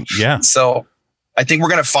 Yeah. So I think we're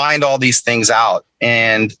going to find all these things out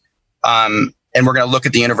and we're going to look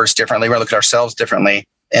at the universe differently. We're going to look at ourselves differently.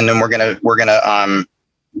 And then we're gonna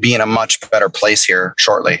be in a much better place here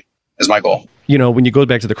shortly is my goal. you know, when you go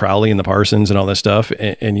back to the Crowley and the Parsons and all this stuff,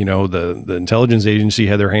 and you know, the intelligence agency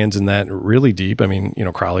had their hands in that really deep. I mean, you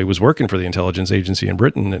know, Crowley was working for the intelligence agency in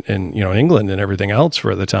Britain and you know, England and everything else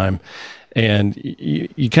for the time. And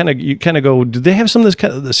you kind of go, did they have some of this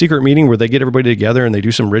kind of the secret meeting where they get everybody together and they do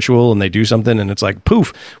some ritual and they do something and it's like,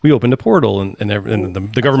 poof, we opened a portal and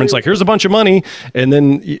the government's like, here's a bunch of money. And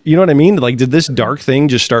then, you know what I mean? Like, did this dark thing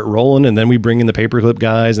just start rolling? And then we bring in the paperclip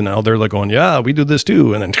guys and now they're like going, yeah, we do this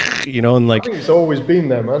too. And then, you know, and like, I think it's always been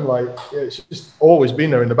there, man. Like, it's just always been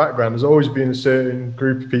there in the background. There's always been a certain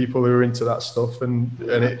group of people who are into that stuff. And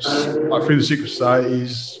it's like through the secret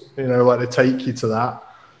societies, you know, like they take you to that.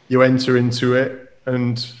 You enter into it,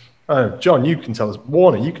 and John, you can tell us.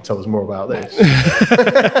 Warner, you can tell us more about this.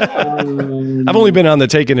 I've only been on the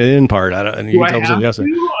taking it in part. I don't. And you tell us yes. I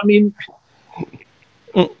mean,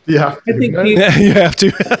 you have to. Yeah, you have to.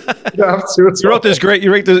 You have to. You wrote this great.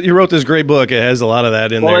 You wrote this great book. It has a lot of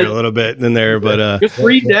that in there, a little bit in there. But just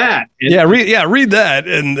read that. Read that,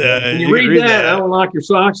 and when you read that, that'll knock your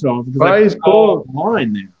socks off. Because all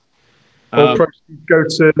line there. Go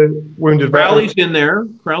to Wounded Crowley's in there.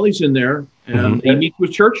 And he meets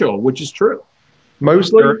with Churchill, which is true.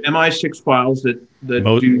 Mostly, there are MI6 files that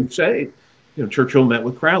do say, you know, Churchill met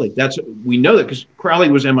with Crowley. We know that because Crowley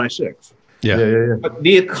was MI6. Yeah. But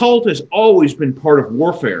the occult has always been part of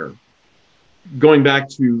warfare, going back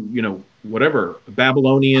to, you know, whatever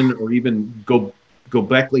Babylonian or even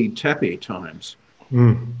Göbekli Tepe times.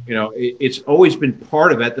 You know, it's always been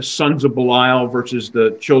part of it. The sons of Belial versus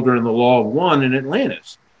the children of the Law of One in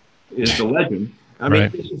Atlantis is the legend. I mean,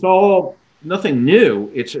 this is all nothing new.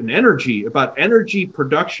 It's about energy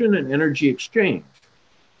production and energy exchange.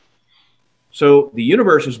 So the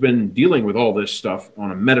universe has been dealing with all this stuff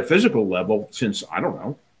on a metaphysical level since, I don't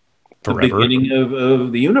know, forever. The beginning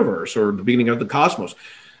of the universe or the beginning of the cosmos.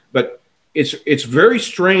 But it's very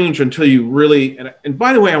strange until you really, and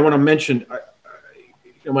by the way, I want to mention,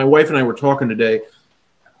 my wife and I were talking today.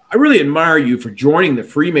 I really admire you for joining the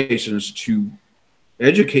Freemasons to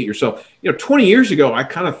educate yourself. You know, 20 years ago, I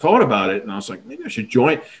kind of thought about it and I was like, maybe I should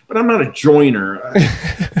join, but I'm not a joiner.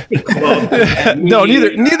 No,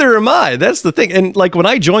 neither am I. That's the thing. And like when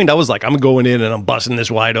I joined, I was like, I'm going in and I'm busting this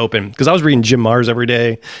wide open because I was reading Jim Marrs every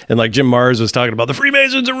day. And like Jim Marrs was talking about the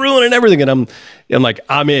Freemasons are ruining everything. And I'm like,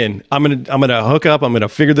 I'm in. I'm gonna hook up. I'm gonna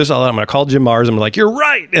figure this all out. I'm gonna call Jim Marrs. I'm like, you're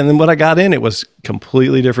right. And then when I got in, it was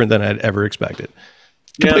completely different than I'd ever expected.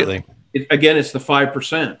 Completely. Yeah, it's the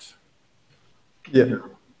 5%. Yeah.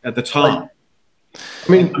 At the top.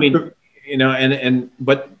 I mean, you know,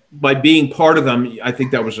 but by being part of them, I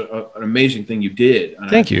think that was an amazing thing you did. And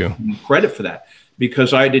Thank you. Credit for that,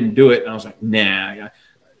 because I didn't do it. And I was like, nah,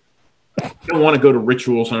 I don't want to go to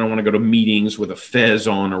rituals. I don't want to go to meetings with a fez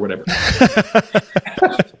on or whatever.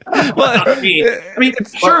 Well, I mean,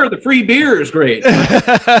 sure, the free beer is great.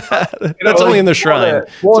 That's only in the shrine.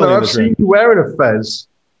 Warner, I've seen you wearing a fez.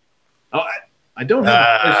 Oh, I don't have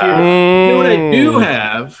a fez here. You know what I do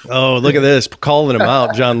have? Oh, look at this. Calling him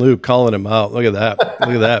out. Jean-Luc calling him out. Look at that. Look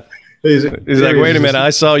at that. He's like, wait a minute. I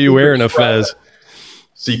saw you wearing a fez.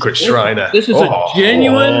 Secret Shriner. This is a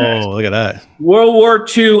genuine look at that. World War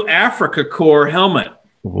II Africa Corps helmet.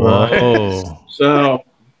 Whoa. So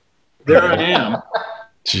there I am.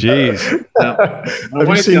 Jeez. Now, my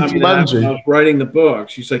wife got me that when I was writing the book.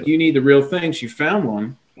 She's like, you need the real thing. She found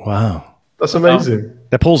one. Wow. That's amazing.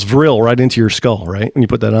 That pulls vril right into your skull, right? When you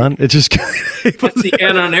put that on, it just. The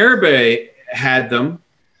Anton Airbe had them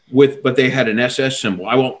but they had an SS symbol.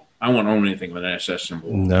 I won't own anything with an SS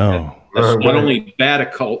symbol. No. That's not only bad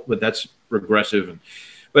occult, but that's regressive.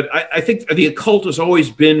 But I think the occult has always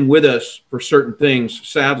been with us for certain things,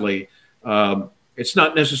 sadly. It's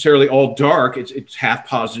not necessarily all dark. It's half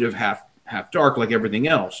positive, half dark, like everything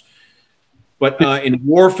else. But in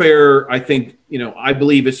warfare, I think, I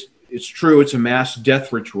believe it's true. It's a mass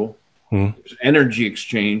death ritual. It's energy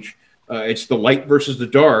exchange. It's the light versus the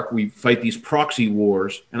dark. We fight these proxy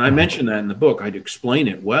wars. And I mentioned that in the book. I'd explain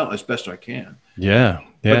it well as best I can. Yeah.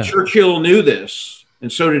 But Churchill knew this,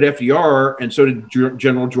 and so did FDR, and so did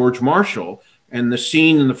General George Marshall. And the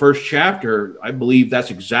scene in the first chapter, I believe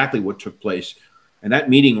that's exactly what took place. And that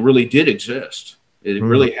meeting really did exist. It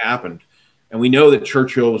really happened. And we know that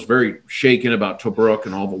Churchill was very shaken about Tobruk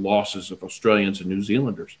and all the losses of Australians and New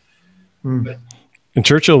Zealanders. And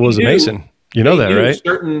Churchill was a Mason. You know that,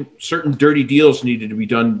 right? Certain dirty deals needed to be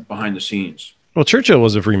done behind the scenes. Well, Churchill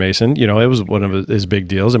was a Freemason. You know, it was one of his big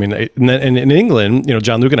deals. I mean, and in England, you know,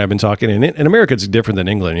 Jean-Luc and I have been talking. In America, it's different than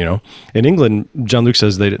England. You know, in England, Jean-Luc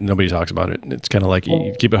says nobody talks about it. It's kind of like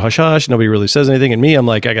you keep it hush hush. Nobody really says anything. And me, I'm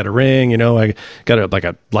like, I got a ring. You know, I got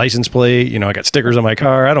a license plate. You know, I got stickers on my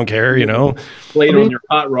car. I don't care. You know, plate on your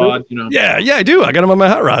hot rod. You know. Yeah, I do. I got them on my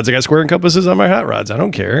hot rods. I got square and compasses on my hot rods. I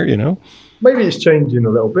don't care. You know. Maybe it's changing a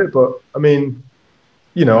little bit, but I mean,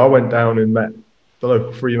 you know, I went down and met the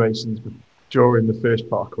local Freemasons during the first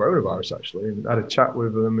part of coronavirus, actually, and had a chat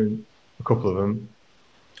with them and a couple of them,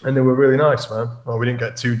 and they were really nice, man. Well, we didn't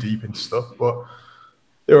get too deep into stuff, but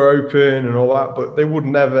they were open and all that, but they would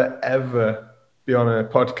never, ever be on a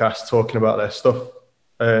podcast talking about their stuff.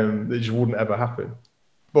 It just wouldn't ever happen.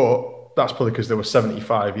 But that's probably because they were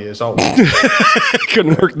 75 years old.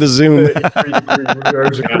 Couldn't work the Zoom. 33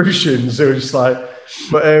 Rosicrucians. It was just like,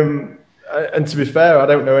 but and to be fair, I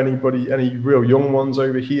don't know any real young ones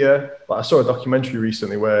over here. Like I saw a documentary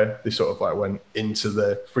recently where they sort of like went into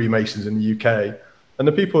the Freemasons in the UK, and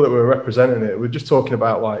the people that were representing it were just talking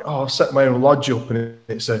about like, oh, I've set my own lodge up, and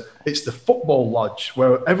it's the football lodge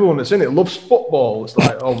where everyone that's in it loves football. It's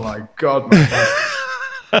like, oh my God, man.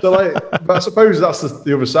 So like, but I suppose that's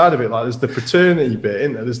the other side of it. Like, there's the fraternity bit,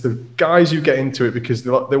 isn't there? There's the guys who get into it because they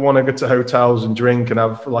want to go to hotels and drink and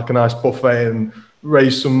have like a nice buffet and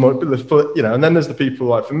raise some money, you know. And then there's the people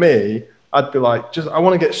like, for me, I'd be like, I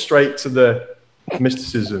want to get straight to the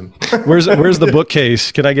mysticism. Where's the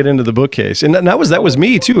bookcase? Can I get into the bookcase? And that was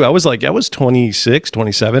me too. I was 26,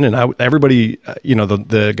 27, and everybody, you know,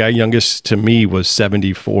 the guy youngest to me was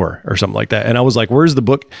 74 or something like that. And I was like, where's the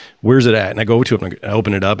book? Where's it at? And I go to it and I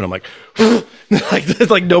open it up and I'm like,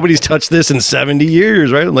 like nobody's touched this in 70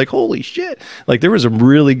 years, right? I'm like, holy shit. Like there was some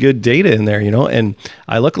really good data in there, you know? And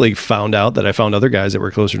I luckily found out that I found other guys that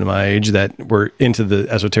were closer to my age that were into the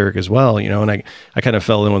esoteric as well, you know? And I kind of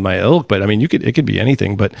fell in with my ilk, but I mean, it could be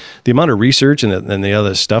anything, but the amount of research and the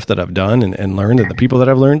other stuff that I've done and learned, and the people that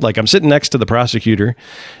I've learned, like I'm sitting next to the prosecutor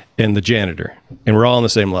and the janitor, and we're all on the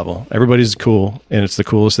same level. Everybody's cool, and it's the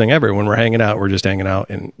coolest thing ever. When we're hanging out, we're just hanging out,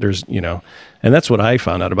 and there's, you know, and that's what I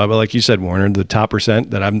found out about. But like you said, Warner, the top percent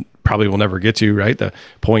that I'm probably will never get to, right? The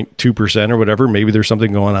 0.2% or whatever. Maybe there's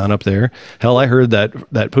something going on up there. Hell, I heard that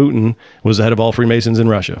Putin was the head of all Freemasons in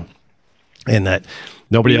Russia, and that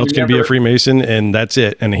nobody else can be a Freemason, and that's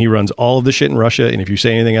it. And he runs all of the shit in Russia, and if you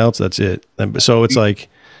say anything else, that's it. And so it's like,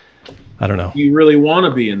 I don't know. You really want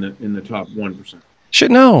to be in the top 1%? Shit,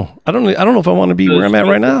 no. I don't know if I want to be where I'm at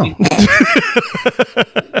right now.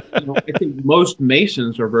 I think most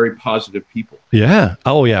Masons are very positive people. Yeah.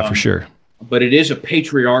 Oh, yeah, for sure. But it is a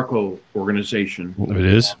patriarchal organization. It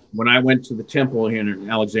is. When I went to the temple here in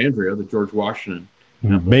Alexandria, the George Washington.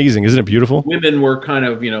 Amazing. Isn't it beautiful? Women were kind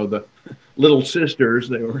of, you know, the little sisters.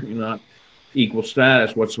 They were not equal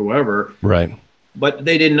status whatsoever. Right. But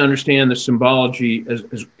they didn't understand the symbology as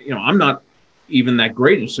you know, I'm not even that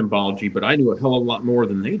great in symbology, but I knew a hell of a lot more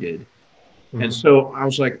than they did. Mm-hmm. And so I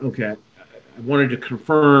was like, okay, I wanted to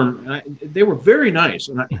confirm. And they were very nice,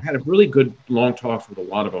 and I had a really good long talk with a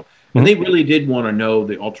lot of them. And they really did want to know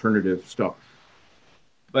the alternative stuff.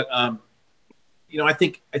 But you know, I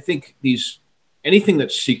think anything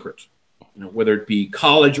that's secret, you know, whether it be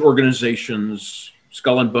college organizations,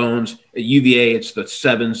 Skull and Bones, at UVA, it's the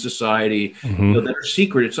Seven Society, you know, that are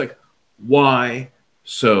secret. It's like, why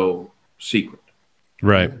so secret?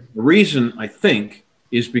 Right. The reason, I think,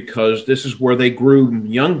 is because this is where they grew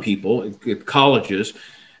young people at colleges,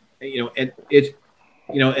 you know, and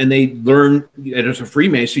and they learn, and as a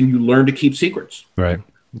Freemason, you learn to keep secrets. Right.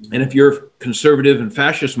 And if you're conservative and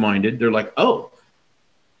fascist minded, they're like, oh,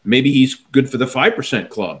 maybe he's good for the 5%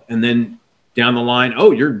 club. And then down the line, oh,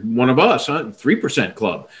 you're one of us, huh? 3%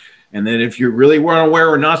 club. And then if you really want to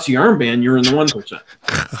wear a Nazi armband, you're in the 1%.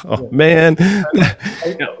 Oh, man.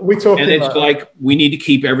 We talk, and it's like, we need to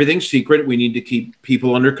keep everything secret. We need to keep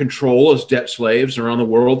people under control as debt slaves around the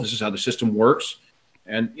world. This is how the system works.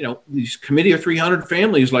 And, you know, these committee of 300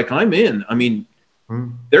 families like I'm in, I mean,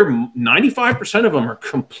 they're 95% of them are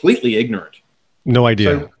completely ignorant. No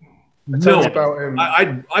idea. So, no,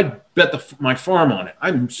 I'd bet my farm on it.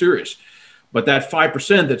 I'm serious. But that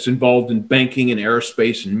 5% that's involved in banking and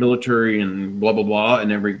aerospace and military and blah, blah, blah,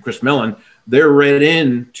 and every Chris Mellon, they're read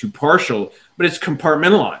in to partial, but it's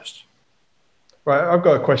compartmentalized. Right. I've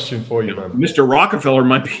got a question for you, man. Mr. Rockefeller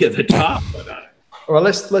might be at the top. Well,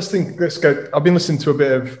 let's go. I've been listening to a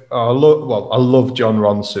bit of, I love John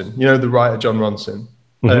Ronson, you know, the writer John Ronson.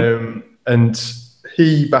 And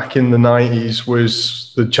he, back in the 90s,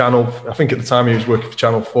 was the channel, I think at the time he was working for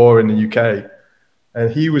Channel 4 in the UK. And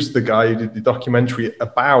he was the guy who did the documentary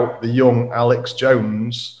about the young Alex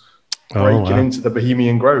Jones breaking into the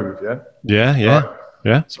Bohemian Grove.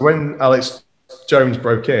 Yeah. So when Alex Jones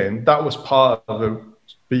broke in, that was part of a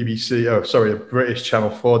a British Channel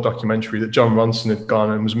 4 documentary that John Ronson had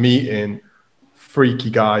gone and was meeting freaky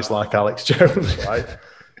guys like Alex Jones, right?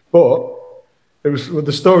 But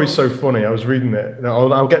the story's so funny. I was reading it.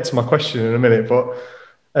 I'll get to my question in a minute, but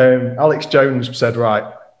Alex Jones said,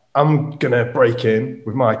 right, I'm going to break in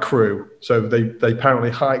with my crew. So they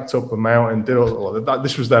apparently hiked up a mountain, did all that.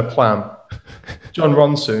 This was their plan. John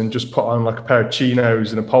Ronson just put on like a pair of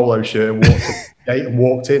chinos and a polo shirt and walked up the gate and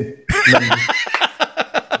walked in.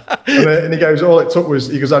 And he goes, all it took was,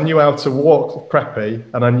 he goes, I knew how to walk preppy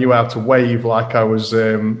and I knew how to wave like I was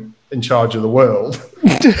in charge of the world.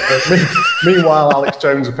 Meanwhile, Alex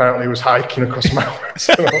Jones apparently was hiking across mountains.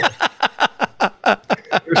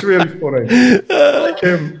 It was really funny.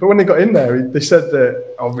 But when they got in there, they said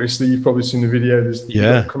that, obviously, you've probably seen the video, there's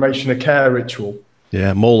the cremation of care ritual.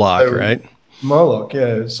 Yeah, Moloch, right? Moloch,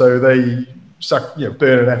 yeah. So they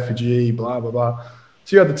burn an effigy, blah, blah, blah.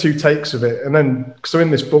 So you had the two takes of it. And then, so in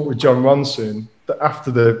this book with John Ronson, that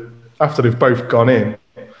after they've both gone in,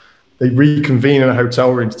 they reconvene in a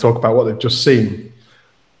hotel room to talk about what they've just seen.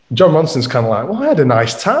 John Ronson's kind of like, well, I had a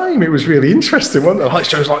nice time. It was really interesting, wasn't it? Alex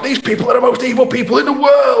Jones like, these people are the most evil people in the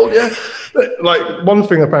world, yeah. But, like, one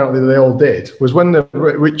thing apparently they all did was when the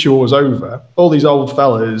ritual was over, all these old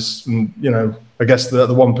fellas, and, you know, I guess the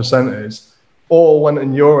 1%ers, all went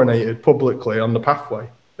and urinated publicly on the pathway.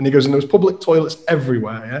 And he goes, and there was public toilets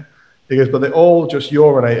everywhere, yeah? He goes, but they all just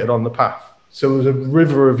urinated on the path. So there was a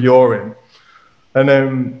river of urine.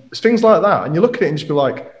 And it's things like that. And you look at it and just be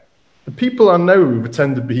like, the people I know who've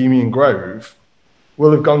attended Bohemian Grove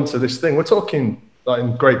will have gone to this thing. We're talking like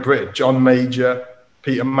in Great Britain, John Major,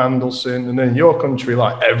 Peter Mandelson, and then in your country,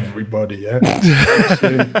 like everybody, yeah?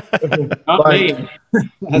 Not me.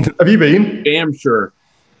 Have you been? Damn sure.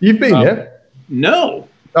 You've been, yeah? No.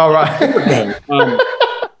 All right.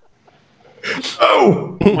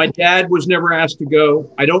 Oh, my dad was never asked to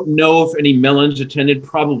go. I don't know if any Mellons attended,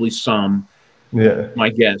 probably some. Yeah. My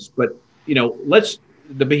guess. But, you know,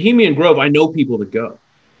 the Bohemian Grove, I know people that go.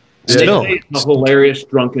 They say it's a hilarious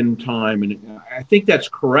drunken time, and I think that's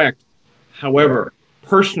correct. However,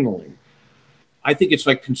 personally, I think it's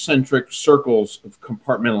like concentric circles of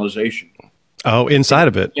compartmentalization. Oh, inside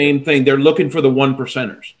of it. Same thing. They're looking for the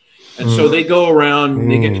 1%ers. And so they go around and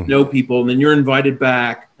they get to know people, and then you're invited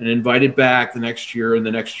back and invited back the next year and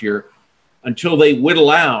the next year until they whittle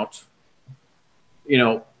out, you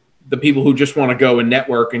know, the people who just want to go and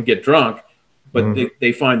network and get drunk, but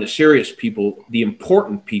they find the serious people, the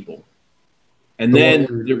important people. And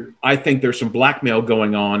then I think there's some blackmail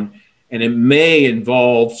going on, and it may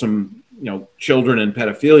involve some, you know, children and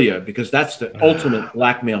pedophilia, because that's the ultimate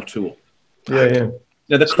blackmail tool. Yeah.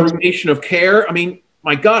 Now, the cremation of care, I mean,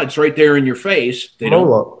 my God, it's right there in your face. They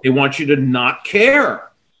want you to not care.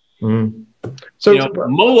 So, you know,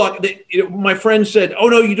 Moloch, my friend said, oh,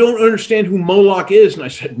 no, you don't understand who Moloch is. And I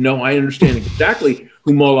said, no, I understand exactly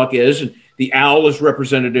who Moloch is. And the owl is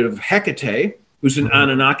representative of Hecate, who's an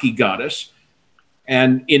Anunnaki goddess,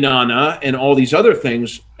 and Inanna, and all these other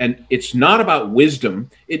things. And it's not about wisdom.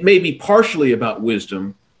 It may be partially about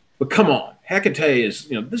wisdom, but come on. Hecate is,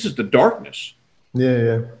 you know, this is the darkness.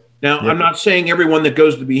 Yeah. Now, I'm not saying everyone that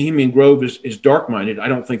goes to Bohemian Grove is dark-minded. I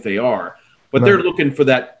don't think they are. But they're looking for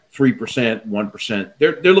that 3%, 1%.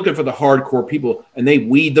 They're looking for the hardcore people, and they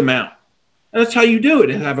weed them out. And that's how you do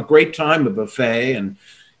it. And have a great time, a buffet, and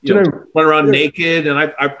you know, run around naked. And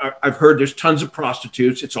I've heard there's tons of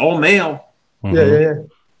prostitutes. It's all male. Yeah.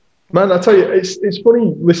 Man, I tell you, it's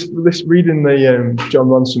funny reading the John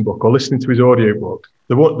Ronson book or listening to his audio book.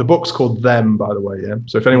 The book's called Them, by the way. Yeah.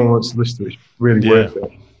 So if anyone wants to listen to it, it's really worth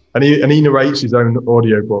it. And he narrates his own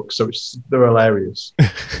audio books, so they're hilarious.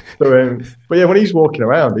 So, but yeah, when he's walking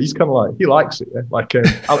around, he's kind of like, he likes it, yeah? Like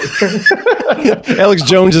Alex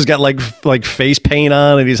Jones has got like face paint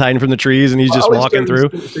on, and he's hiding from the trees, and he's just walking through.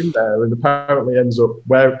 In there, and apparently ends up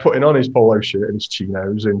putting on his polo shirt and his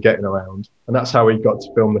chinos and getting around, and that's how he got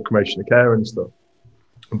to film the cremation of care and stuff.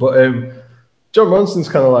 But John Ronson's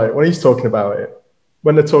kind of like, when he's talking about it,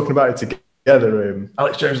 when they're talking about it together.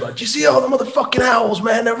 Alex Jones is like, do you see all the motherfucking owls,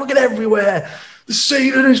 man? They're fucking everywhere. The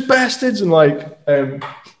Satanist bastards. And like,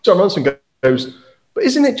 John Ronson goes, but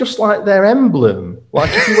isn't it just like their emblem? Like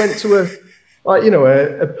if you went to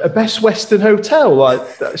a Best Western hotel, like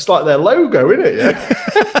it's like their logo, isn't it?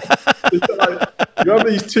 Yeah. Like, you have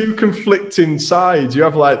these two conflicting sides. You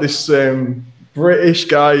have like this British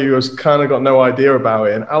guy who has kind of got no idea about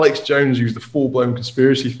it, and Alex Jones, who's the full-blown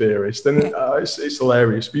conspiracy theorist, and it's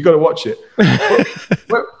hilarious. But you got to watch it.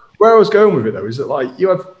 Where I was going with it though is that like you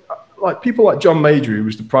have like people like John Major, who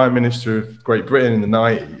was the Prime Minister of Great Britain in the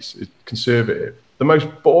 90s, conservative, the most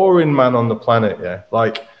boring man on the planet. Yeah,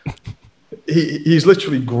 like he's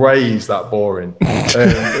literally grazed that boring.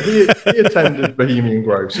 He attended Bohemian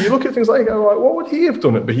Grove. So you look at things like, what would he have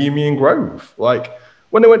done at Bohemian Grove? Like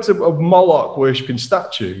when they went to a Moloch worshipping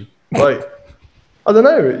statue, like, I don't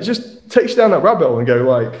know, it just takes you down that rabbit hole and go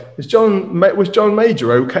like, was John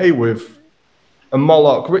Major okay with a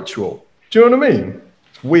Moloch ritual? Do you know what I mean?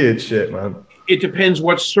 It's weird shit, man. It depends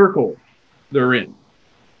what circle they're in.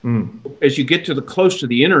 As you get close to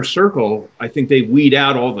the inner circle, I think they weed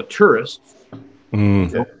out all the tourists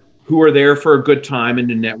who are there for a good time and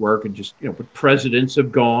to network, and just, but presidents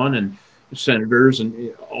have gone and senators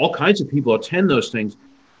and all kinds of people attend those things.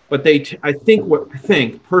 But I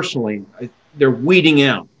think personally, they're weeding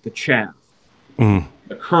out the chaff,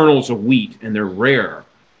 the kernels of wheat, and they're rare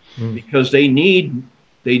because they need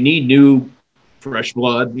new, fresh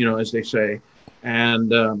blood, as they say.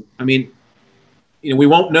 And I mean, we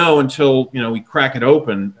won't know until, we crack it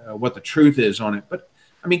open what the truth is on it. But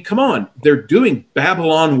I mean, come on, they're doing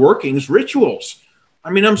Babylon workings rituals.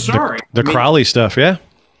 I mean, I'm sorry. The Crowley stuff, yeah.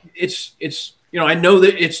 It's I know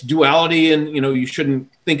that it's duality, and you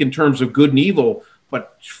shouldn't think in terms of good and evil,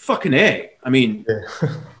 but fucking A. I mean,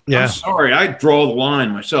 I'm sorry, I draw the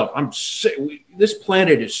line myself. This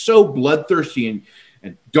planet is so bloodthirsty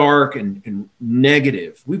and dark and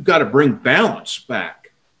negative. We've got to bring balance back.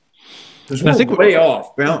 Because we're way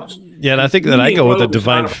off balance. Yeah, and I think that I go with the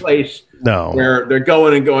divine place. No, where they're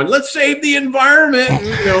going, let's save the environment,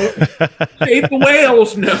 save the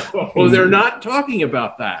whales. No, they're not talking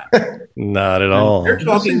about that. Not at all. They're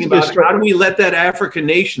talking about how do we let that African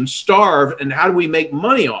nation starve, and how do we make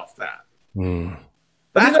money off that?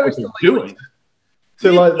 That's what they're doing.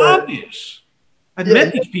 So it's obvious. I've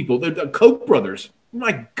met these people. They're the Koch brothers.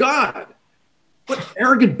 My God, what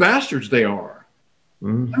arrogant bastards they are.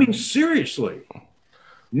 I mean, seriously.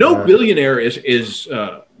 No billionaire is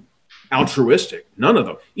altruistic. None of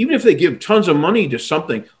them. Even if they give tons of money to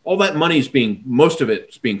something, all that money is most of it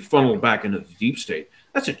is being funneled back into the deep state.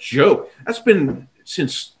 That's a joke. That's been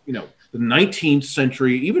since, the 19th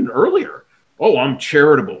century, even earlier. Oh, I'm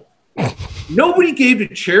charitable. Nobody gave to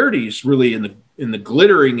charities really in the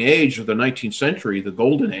glittering age of the 19th century, the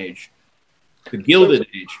golden age, the gilded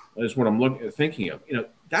age is what I'm thinking of.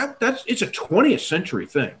 It's a 20th century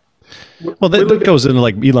thing. Well, that goes into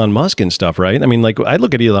like Elon Musk and stuff, right? I mean, like I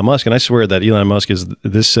look at Elon Musk and I swear that Elon Musk is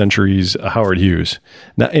this century's Howard Hughes.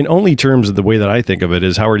 Now, in only terms of the way that I think of it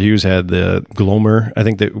is Howard Hughes had the Glomar, I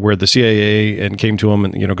think that where the CIA and came to him,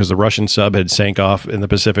 and because the Russian sub had sank off in the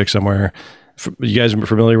Pacific somewhere. You guys are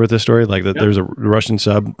familiar with this story? Like that, there's a Russian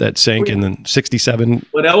sub that sank in the 1967.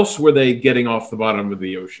 What else were they getting off the bottom of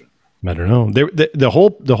the ocean? I don't know.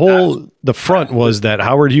 The front was that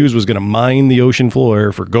Howard Hughes was going to mine the ocean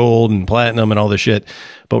floor for gold and platinum and all this shit.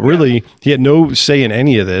 But really, he had no say in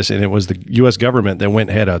any of this. And it was the U.S. government that went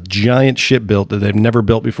and had a giant ship built that they've never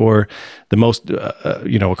built before. The most,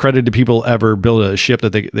 accredited people ever built a ship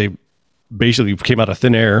that they basically came out of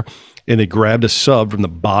thin air, and they grabbed a sub from the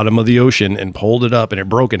bottom of the ocean and pulled it up, and it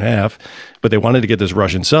broke in half. But they wanted to get this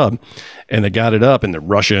Russian sub, and they got it up, and the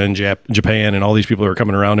Russia and Japan and all these people are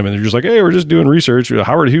coming around him, and they're just like, hey, we're just doing research.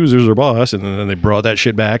 Howard Hughes is our boss. And then they brought that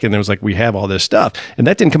shit back, and it was like, we have all this stuff. And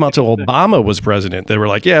that didn't come out till Obama was president. They were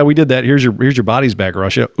like, yeah, we did that. Here's your bodies back,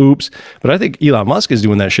 Russia. Oops. But I think Elon Musk is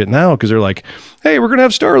doing that shit now, because they're like, hey, we're going to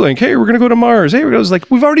have Starlink. Hey, we're going to go to Mars. Hey, it's like,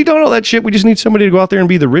 we've already done all that shit. We just need somebody to go out there and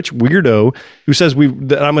be the rich weirdo who says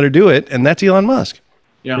that I'm going to do it. And that's Elon Musk.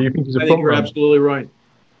 Yeah, I think you're absolutely right.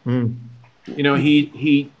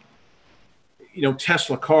 He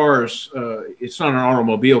Tesla cars, it's not an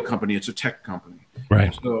automobile company, it's a tech company.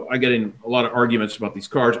 Right. So I get in a lot of arguments about these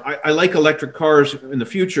cars. I like electric cars in the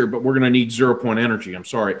future, but we're going to need 0 point energy. I'm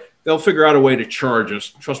sorry. They'll figure out a way to charge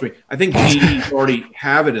us. Trust me. I think GE already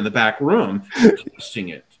have it in the back room, testing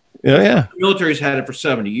it. Yeah. The military's had it for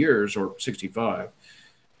 70 years or 65.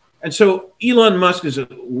 And so Elon Musk is a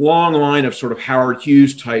long line of sort of Howard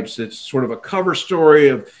Hughes types. That's sort of a cover story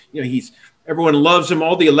of, everyone loves him.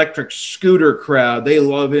 All the electric scooter crowd, they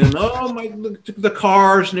love him. Oh my, the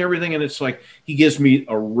cars and everything. And it's like, he gives me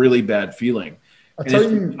a really bad feeling. I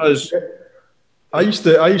used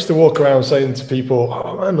to walk around saying to people,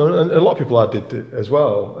 oh man, and a lot of people I did it as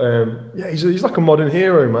well. He's like a modern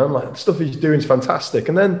hero, man. Like the stuff he's doing is fantastic.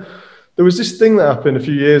 And then there was this thing that happened a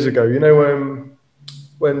few years ago,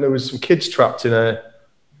 when there was some kids trapped in a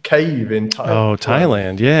cave in Thailand. Oh,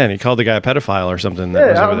 Thailand, yeah. And he called the guy a pedophile or something.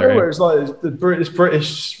 That was over there. It was like the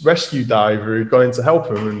British rescue diver who'd gone in to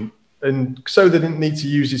help him. And so they didn't need to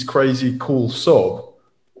use his crazy cool sub.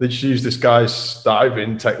 they just used this guy's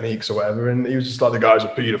diving techniques or whatever, and he was just like, the guy's a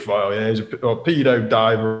pedophile, yeah, he's a pedo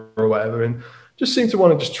diver or whatever, and just seemed to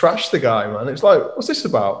want to just trash the guy, man. It's like, what's this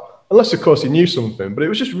about? Unless, of course, he knew something, but it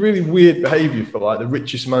was just really weird behavior for like the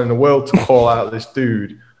richest man in the world to call out this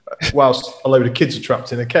dude whilst a load of kids are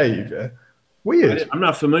trapped in a cave. Yeah? Weird. I'm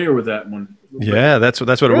not familiar with that one. Yeah, that's what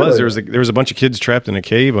it was. There was a bunch of kids trapped in a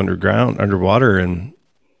cave underwater, and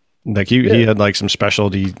like he had like some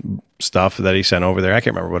specialty stuff that he sent over there. I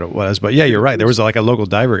can't remember what it was, but yeah, you're right. There was like a local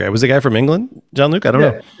diver guy. Was the guy from England, Jean-Luc? I don't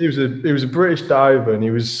know. He was a British diver, and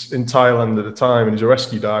he was in Thailand at the time, and he's a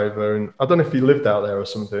rescue diver. And I don't know if he lived out there or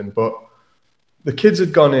something, but the kids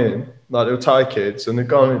had gone in, like they were Thai kids, and they'd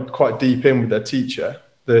gone in quite deep in with their teacher.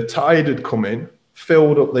 The tide had come in,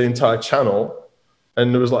 filled up the entire channel,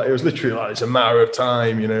 and it was literally like it's a matter of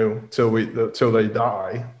time, you know, till they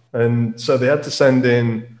die. And so they had to send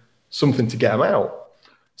in something to get them out.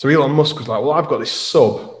 So Elon Musk was like, well, I've got this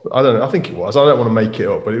sub. I don't know. I think it was. I don't want to make it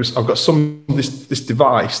up, but I've got this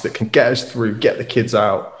device that can get us through, get the kids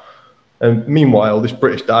out. And meanwhile, this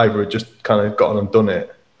British diver had just kind of gone and done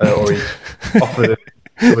it, or he offered a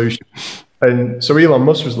solution. And so Elon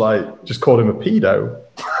Musk was like, just called him a pedo.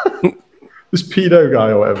 This pedo guy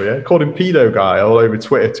or whatever, yeah? Called him pedo guy all over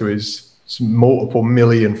Twitter to his multiple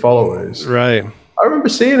million followers. Right. I remember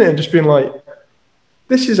seeing it and just being like,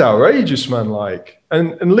 this is outrageous, man. Like,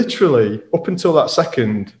 and literally up until that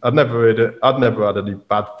second, I'd never had any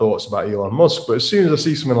bad thoughts about Elon Musk. But as soon as I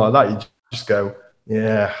see something like that, you just go,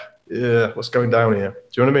 yeah, what's going down here?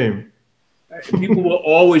 Do you know what I mean? People will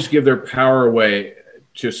always give their power away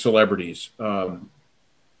to celebrities.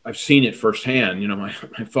 I've seen it firsthand. You know, my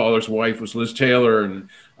father's wife was Liz Taylor, and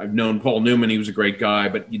I've known Paul Newman. He was a great guy,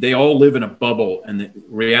 but they all live in a bubble. And the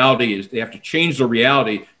reality is they have to change their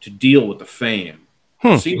reality to deal with the fame.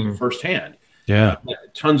 I've seen it firsthand. Yeah.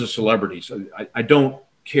 Tons of celebrities. I don't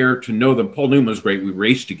care to know them. Paul Newman was great. We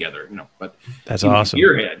raced together, you know, but that's awesome.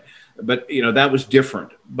 Gearhead. But, you know, that was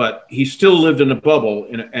different. But he still lived in a bubble,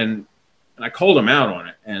 and I called him out on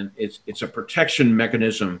it. And it's a protection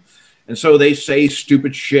mechanism. And so they say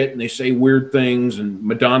stupid shit and they say weird things, and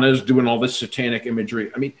Madonna's doing all this satanic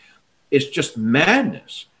imagery. I mean, it's just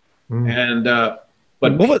madness. And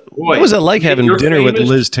but what was it like having dinner with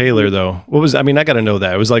Liz Taylor, though? I got to know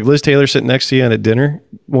that. It was like Liz Taylor sitting next to you at dinner,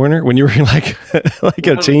 Warner, when you were like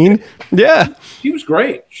a teen? Yeah. She was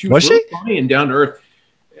great. She was really funny and down to earth.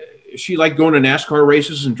 She liked going to NASCAR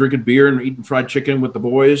races and drinking beer and eating fried chicken with the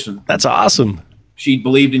boys. And that's awesome. She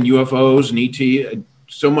believed in UFOs and ET,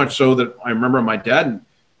 so much so that I remember my dad and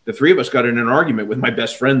the three of us got in an argument with my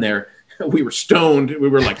best friend there. We were stoned. We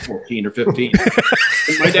were like 14 or 15.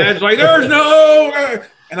 And my dad's like, there's no.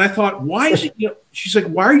 And I thought, why is it? You know, she's like,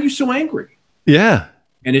 why are you so angry? Yeah.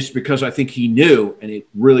 And it's because I think he knew, and it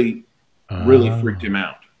really freaked him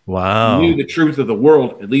out. Wow. He knew the truth of the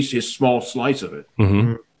world, at least his small slice of it.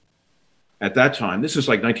 At that time, this is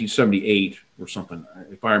like 1978 or something,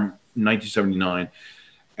 if I'm 1979.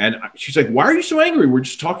 And she's like, why are you so angry? We're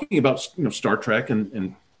just talking about, you know, Star Trek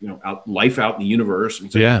and you know, life out in the universe.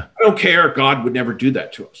 And like, I don't care. God would never do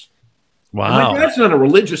that to us. Wow. Like, that's not a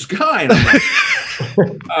religious guy. And I'm like,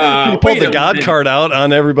 you pulled the God card out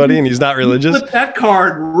on everybody and he's not religious. Put that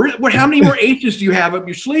card. How many more H's do you have up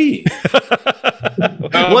your sleeve?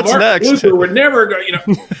 What's Martin next? Luther would never go, you know.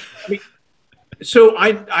 I mean, so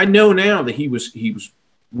I know now that he was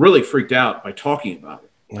really freaked out by talking about it.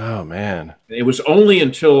 Oh man. It was only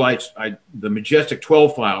until the Majestic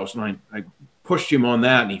 12 files, and I pushed him on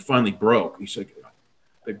that, and he finally broke. He said,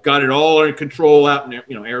 they've got it all under control out in,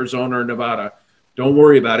 you know, Arizona or Nevada. Don't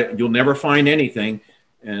worry about it. You'll never find anything,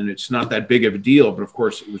 and it's not that big of a deal. But of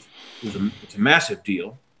course, it's a massive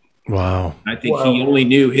deal. Wow. I think he only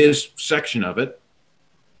knew his section of it.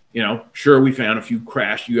 You know, sure, we found a few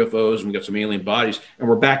crashed UFOs, and we got some alien bodies, and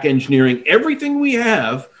we're back engineering everything we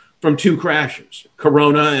have from 2 crashes,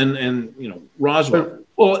 Corona and you know, Roswell.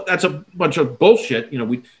 Well, that's a bunch of bullshit. You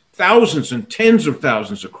know, thousands and tens of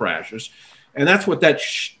thousands of crashes. And that's what that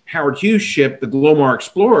Howard Hughes ship, the Glomar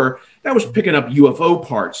Explorer, that was picking up UFO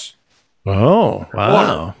parts. Oh,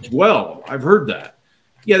 wow. As well, I've heard that.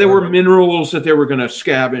 Yeah, there were minerals that they were going to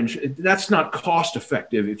scavenge. That's not cost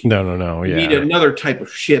effective. If you you need another type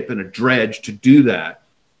of ship and a dredge to do that.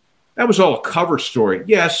 That was all a cover story.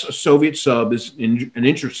 Yes, a Soviet sub is an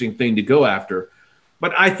interesting thing to go after,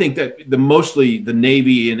 but I think that mostly the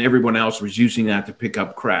Navy and everyone else was using that to pick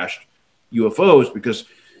up crashed UFOs because,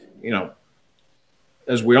 you know,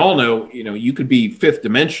 as we all know, you know, you could be 5th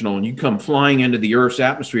dimensional and you come flying into the Earth's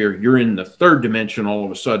atmosphere, you're in the 3rd dimension all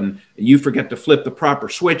of a sudden, and you forget to flip the proper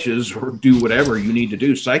switches or do whatever you need to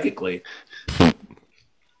do psychically.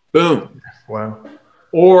 Boom. Wow.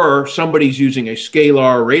 or somebody's using a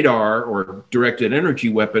scalar radar or directed energy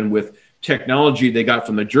weapon with technology they got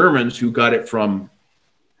from the Germans, who got it from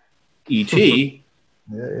ET. You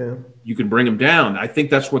can bring them down. I think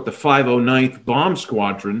that's what the 509th Bomb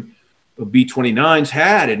Squadron of B-29s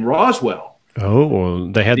had in Roswell. Oh, well,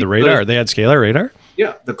 they had the radar. They had scalar radar?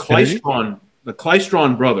 Yeah, the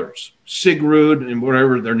Klystron brothers, Sigrud and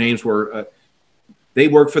whatever their names were, they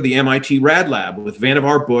worked for the MIT Rad Lab with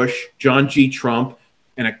Vannevar Bush, John G. Trump,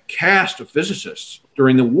 and a cast of physicists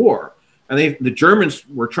during the war. And the Germans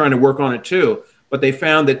were trying to work on it too, but they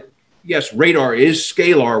found that, yes, radar is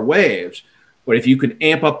scalar waves, but if you can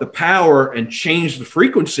amp up the power and change the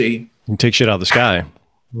frequency, you can take shit out of the sky.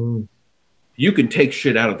 You can take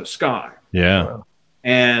shit out of the sky. Yeah.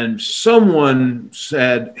 And someone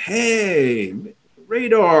said, hey,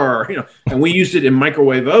 radar, and we used it in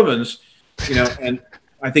microwave ovens, and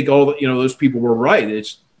I think those people were right.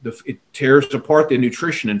 It tears apart the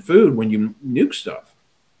nutrition and food when you nuke stuff.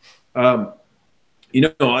 A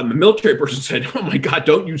military person said, oh my God,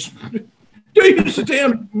 don't use the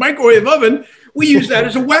damn microwave oven. We use that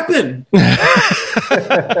as a weapon.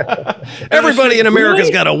 Everybody in America's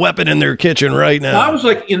got a weapon in their kitchen right now. I was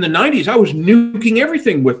like, in the 90s, I was nuking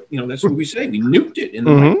everything with, that's what we say. We nuked it in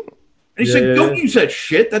the 90s. And he said, don't use that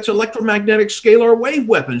shit. That's electromagnetic scalar wave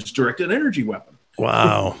weapons, directed energy weapon.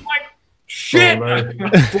 Wow. Like, shit.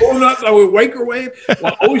 Blown up a microwave.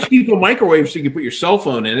 Well, always keep a microwave so you can put your cell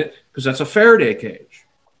phone in it, because that's a Faraday cage.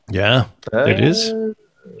 Yeah, it is.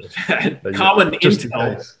 Common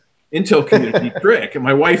Intel community trick. And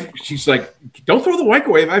my wife, she's like, don't throw the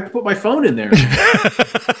microwave. I have to put my phone in there. It's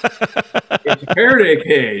a Faraday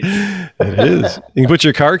cage. It is. You can put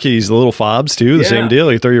your car keys, the little fobs too, the same deal.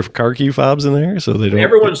 You throw your car key fobs in there so they don't.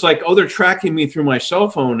 Everyone's like, oh, they're tracking me through my cell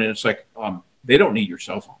phone. And it's like, they don't need your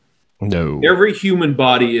cell phone. No. Every human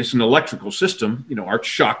body is an electrical system, our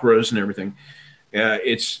chakras and everything.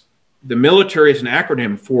 The military is an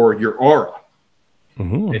acronym for your aura.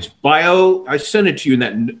 It's I sent it to you in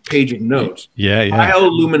that page of notes. Yeah.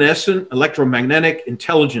 Bioluminescent electromagnetic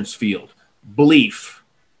intelligence field. Belief.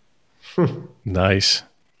 Nice.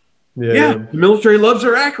 Yeah, the military loves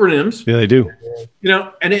their acronyms. Yeah, they do.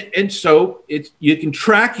 So you can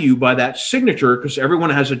track you by that signature, because everyone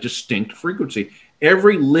has a distinct frequency.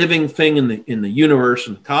 Every living thing in the universe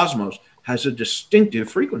and the cosmos has a distinctive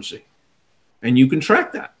frequency, and you can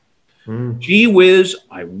track that. Gee whiz,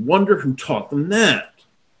 I wonder who taught them that.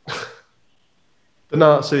 The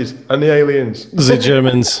Nazis and the aliens. The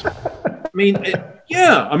Germans. I mean,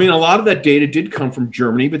 a lot of that data did come from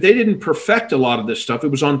Germany, but they didn't perfect a lot of this stuff. It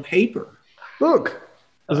was on paper. Look,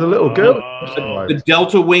 there's a little girl. The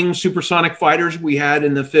Delta Wing supersonic fighters we had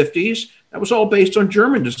in the 50s, that was all based on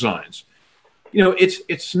German designs.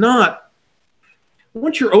 It's not,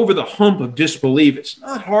 once you're over the hump of disbelief, it's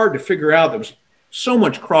not hard to figure out there was so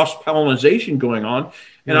much cross-pollination going on.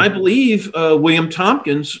 And I believe William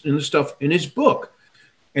Tompkins in the stuff in his book.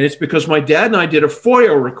 And it's because my dad and I did a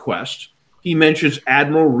FOIA request. He mentions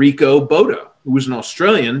Admiral Rico Boda, who was an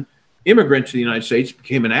Australian immigrant to the United States,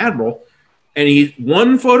 became an admiral. And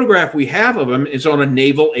one photograph we have of him is on a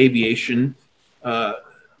naval aviation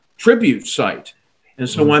tribute site. And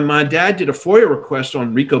so when my dad did a FOIA request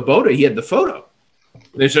on Rico Boda, he had the photo.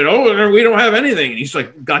 They said, oh, we don't have anything. And he's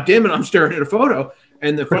like, God damn it, I'm staring at a photo.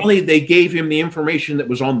 And finally, they gave him the information that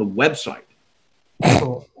was on the website.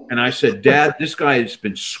 And I said, Dad, this guy has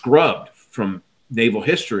been scrubbed from naval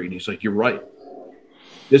history. And he's like, you're right.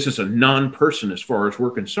 This is a non-person as far as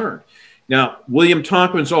we're concerned. Now, William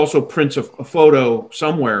Tompkins also prints a photo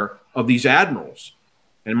somewhere of these admirals.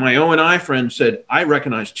 And my O&I friend said, I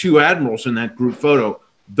recognize 2 admirals in that group photo.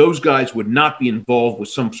 Those guys would not be involved with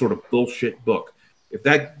some sort of bullshit book.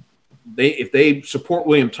 If they support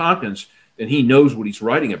William Tompkins, then he knows what he's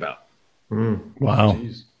writing about. Wow.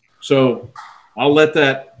 So I'll let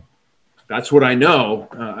that's what I know.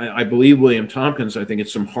 I believe William Tompkins. I think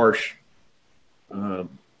it's some harsh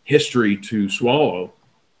history to swallow.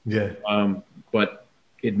 Yeah. But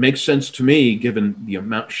it makes sense to me, given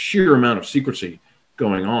the sheer amount of secrecy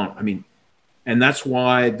going on. I mean, and that's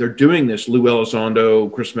why they're doing this Lou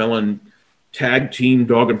Elizondo, Chris Mellon tag team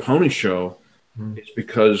dog and pony show. It's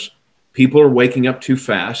because people are waking up too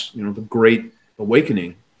fast. The Great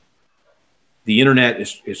Awakening. The internet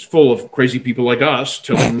is full of crazy people like us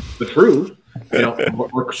telling the truth,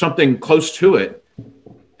 or something close to it.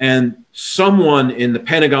 And someone in the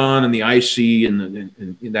Pentagon and the IC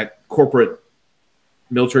and in that corporate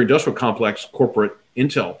military industrial complex, corporate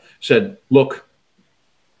intel, said, look,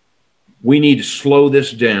 we need to slow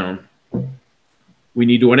this down. We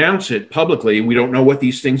need to announce it publicly. We don't know what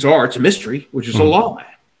these things are. It's a mystery, which is a lie.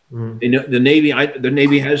 The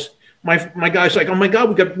Navy has my guy's like, oh my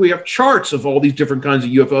God, we have charts of all these different kinds of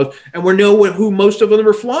UFOs, and we know who most of them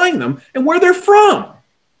are flying them and where they're from.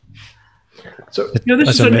 So this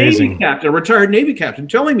is amazing. Navy captain, a retired Navy captain,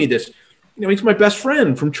 telling me this. He's my best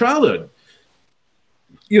friend from childhood.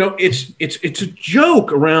 It's a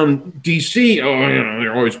joke around DC. Oh,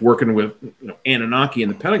 they're always working with Anunnaki in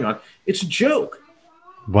the Pentagon. It's a joke.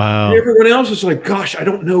 Wow. And everyone else is like, gosh, I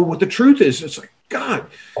don't know what the truth is. It's like, God,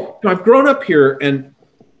 I've grown up here, and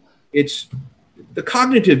it's the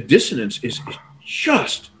cognitive dissonance is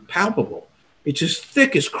just palpable. It's as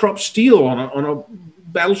thick as Krupp steel on a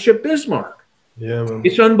battleship Bismarck. Yeah, man.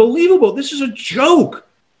 It's unbelievable. This is a joke.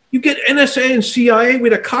 You get NSA and CIA. We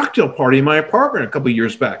had a cocktail party in my apartment a couple of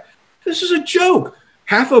years back. This is a joke.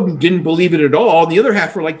 Half of them didn't believe it at all, and the other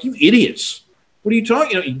half were like, "You idiots! What are you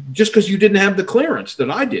talking? Just because you didn't have the clearance that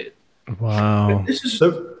I did." Wow. This is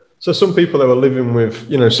so. Some people that were living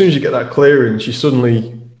with, as soon as you get that clearance,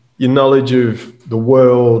 your knowledge of the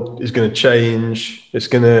world is going to change. It's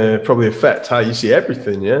going to probably affect how you see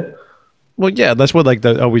everything. Yeah. Well, yeah, that's what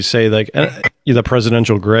I always say, the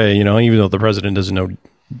presidential gray, even though the president doesn't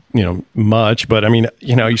know, much, but I mean,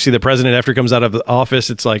 you see the president after he comes out of the office,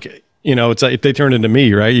 it's like, it's like if they turn into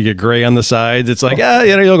me, right? You get gray on the sides. It's like, you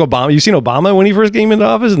look Obama. You've seen Obama when he first came into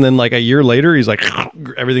office, and then like a year later, he's like,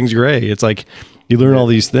 everything's gray. It's like you learn all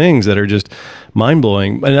these things that are just mind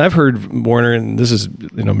blowing. And I've heard, Warner, and this is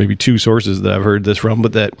maybe two sources that I've heard this from,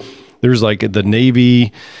 but that there's like the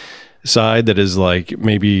Navy side that is like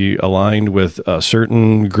maybe aligned with a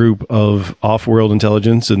certain group of off-world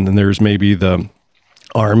intelligence, and then there's maybe the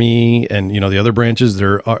Army and the other branches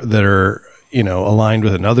that are aligned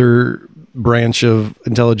with another branch of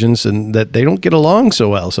intelligence, and that they don't get along so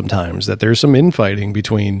well sometimes, that there's some infighting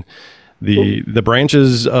between the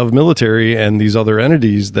branches of military and these other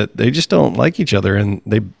entities, that they just don't like each other and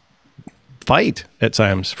they fight at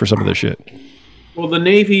times for some of this shit. Well, the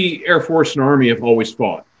Navy, Air Force, and Army have always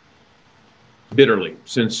fought bitterly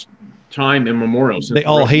since time immemorial. They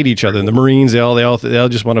all hate each other. And the Marines, they all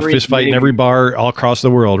just want to fist fight in every bar all across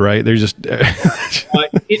the world, right? They're just.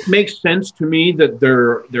 It makes sense to me that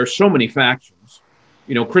there's so many factions.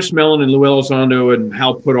 Chris Mellon and Lou Elizondo and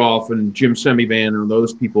Hal Puthoff and Jim Semivan and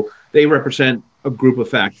those people, they represent a group of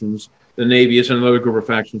factions. The Navy is another group of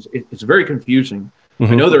factions. It's very confusing.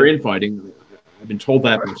 I know they're infighting. I've been told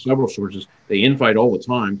that from several sources. They infight all the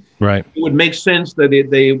time. Right. It would make sense that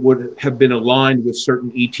they would have been aligned with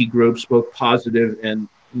certain ET groups, both positive and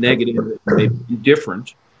negative, and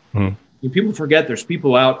different. And people forget there's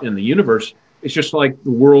people out in the universe. It's just like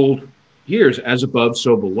the world here is as above,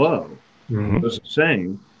 so below. There's a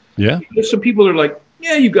saying. Yeah. There's some people that are like,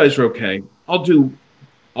 yeah, you guys are okay. I'll do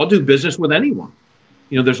business with anyone.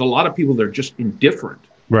 There's a lot of people that are just indifferent.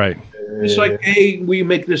 Right. It's like, hey, will you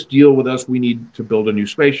make this deal with us? We need to build a new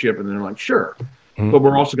spaceship. And they're like, sure. But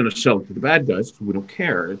we're also going to sell it to the bad guys, so we don't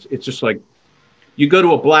care. It's just like, you go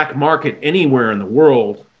to a black market anywhere in the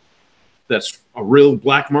world that's a real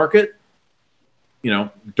black market,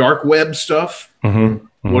 dark web stuff.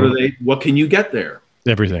 What can you get there?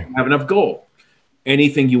 Everything. You have enough gold.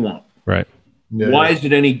 Anything you want. Right. Yeah. Why is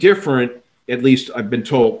it any different? At least I've been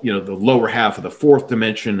told, the lower half of the fourth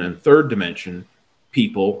dimension and third dimension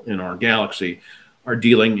people in our galaxy are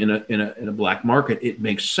dealing in a black market. It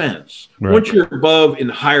makes sense. Right. Once you're above in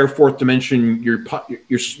the higher fourth dimension,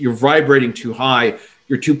 you're vibrating too high.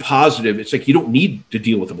 You're too positive. It's like you don't need to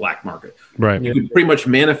deal with the black market. Right. You can pretty much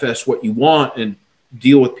manifest what you want and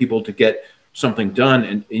deal with people to get something done,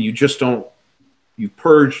 and you just don't. You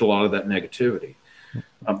purged a lot of that negativity.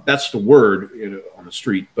 That's the word on the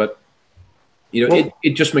street, but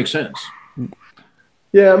it just makes sense.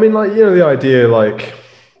 Yeah, I mean, the idea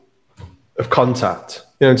of contact,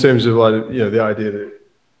 in terms of the idea that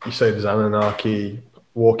you say there's Anunnaki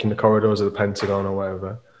walking the corridors of the Pentagon or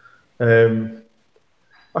whatever.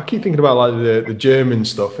 I keep thinking about the German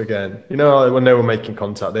stuff again. When they were making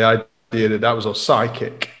contact, the idea that was all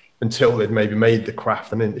psychic until they'd maybe made the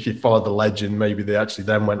craft, and then if you follow the legend, maybe they actually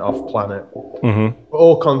then went off planet.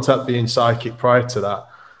 All contact being psychic prior to that.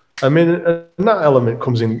 I mean, and that element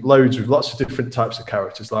comes in loads with lots of different types of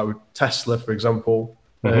characters, like with Tesla, for example.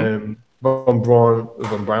 Von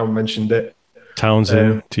Braun mentioned it.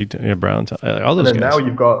 Townsend, Brown, all those guys. And now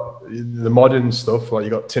you've got the modern stuff, like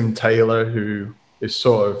you've got Tim Taylor, who is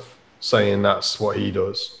sort of saying that's what he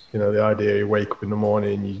does. The idea you wake up in the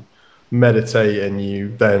morning, you meditate, and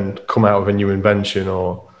you then come out with a new invention,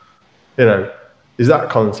 or, is that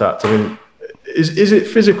contact? I mean, is it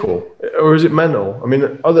physical or is it mental? I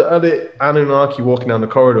mean, are the Anunnaki walking down the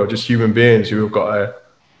corridor just human beings who have got a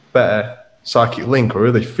better psychic link, or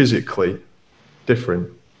are they physically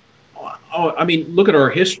different? Oh, I mean, look at our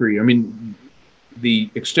history. I mean, the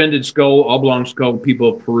extended skull, oblong skull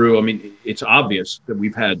people of Peru. I mean, it's obvious that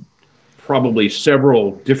we've had probably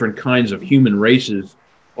several different kinds of human races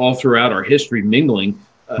all throughout our history mingling,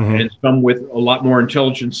 and some with a lot more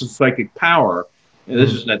intelligence and psychic power. And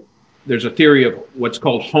this is that there's a theory of what's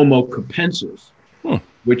called Homo capensis,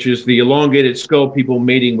 which is the elongated skull people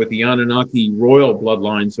mating with the Anunnaki royal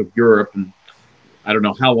bloodlines of Europe. And I don't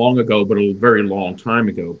know how long ago, but a very long time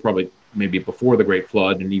ago, probably maybe before the Great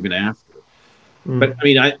Flood and even after. But I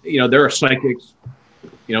mean, there are psychics,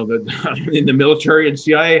 in the military, and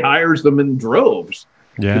CIA hires them in droves.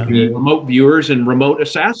 Yeah. To be remote viewers and remote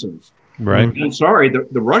assassins. Right. I'm sorry,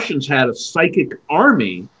 the Russians had a psychic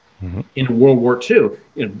army in World War II.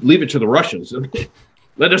 Leave it to the Russians.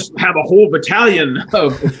 Let us have a whole battalion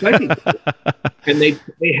of psychics. And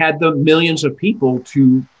they had the millions of people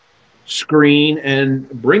to screen and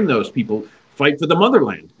bring those people, fight for the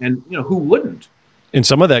motherland. And, who wouldn't? And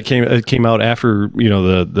some of that came out after,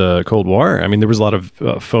 the Cold War. I mean, there was a lot of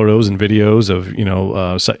photos and videos of,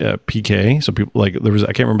 PK. So people I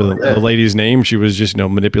can't remember the lady's name. She was just,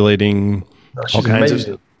 manipulating all kinds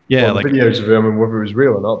of, videos of him and whether it was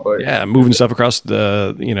real or not. But moving stuff across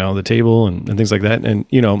the, the table and things like that. And,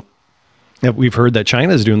 we've heard that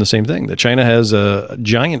China is doing the same thing. That China has a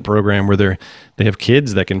giant program where they have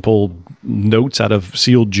kids that can pull notes out of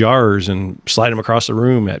sealed jars and slide them across the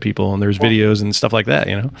room at people. And there's videos and stuff like that,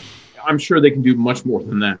 I'm sure they can do much more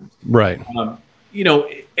than that. Right.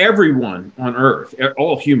 Everyone on Earth,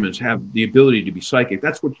 all humans have the ability to be psychic.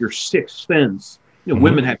 That's what your sixth sense.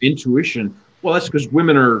 Women have intuition. Well, that's because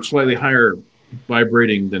women are slightly higher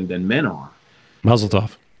vibrating than men are. Mazel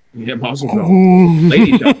tov. Yeah, mazel tov.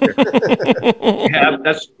 Ladies out there.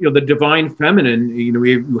 That's the divine feminine.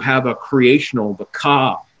 You have a creational,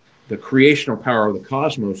 the creational power of the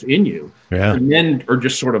cosmos in you. Yeah. And men are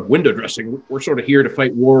just sort of window dressing. We're sort of here to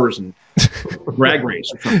fight wars and drag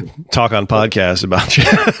race or something. Talk on podcasts about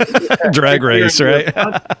drag race, right?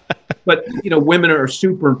 But women are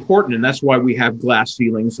super important, and that's why we have glass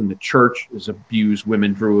ceilings, and the church has abused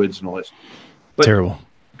women druids and all this. But terrible.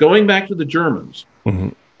 Going back to the Germans.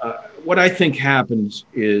 What I think happens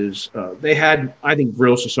is I think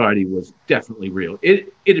Vril Society was definitely real.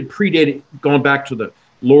 It had predated, going back to the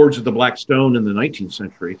Lords of the Black Stone in the 19th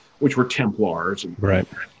century, which were Templars and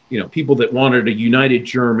people that wanted a united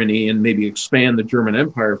Germany and maybe expand the German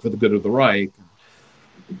Empire for the good of the Reich.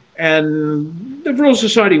 And the Vril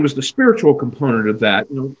Society was the spiritual component of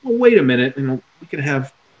that. Well, wait a minute, we can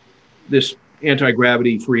have this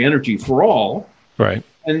anti-gravity free energy for all. Right.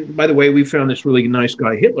 And by the way, we found this really nice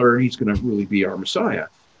guy, Hitler, and he's going to really be our Messiah.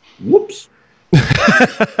 Whoops. We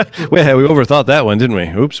overthought that one, didn't we?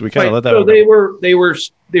 Oops, we kind of let that. So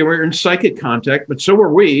they were in psychic contact, but so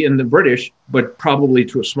were we in the British, but probably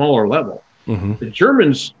to a smaller level. The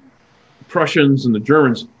Germans, Prussians, and the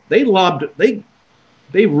Germans, they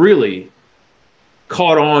really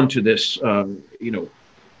caught on to this,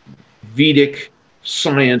 Vedic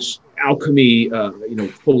science, alchemy,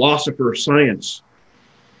 philosopher scientists,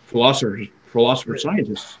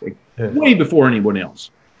 way before anyone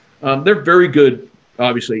else. They're very good,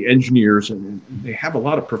 obviously, engineers, and they have a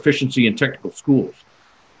lot of proficiency in technical schools.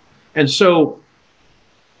 And so,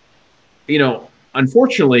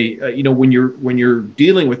 unfortunately, when you're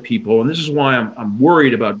dealing with people, and this is why I'm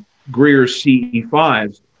worried about Greer's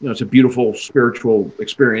CE5s. It's a beautiful spiritual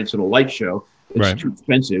experience and a light show. It's too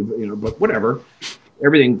expensive, but whatever.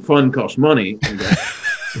 Everything fun costs money.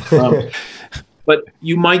 But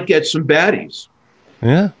you might get some baddies.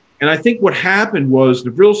 Yeah. And I think what happened was the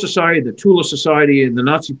Vril Society, the Tula Society, and the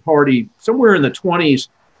Nazi Party, somewhere in the 20s,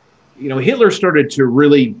 Hitler started to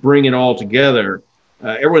really bring it all together.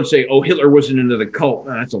 Everyone say, oh, Hitler wasn't into the cult.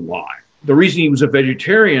 No, that's a lie. The reason he was a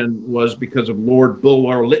vegetarian was because of Lord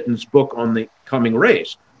Bulwer Lytton's book on the coming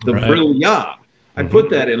race, the Vril Ya. I put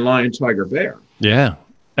that in Lion, Tiger, Bear. Yeah.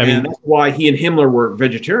 I mean, that's why he and Himmler were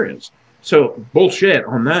vegetarians. So bullshit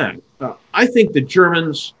on that. I think the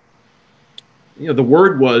Germans, the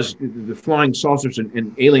word was the flying saucers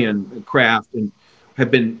and alien craft, and have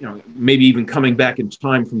been, maybe even coming back in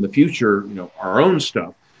time from the future, our own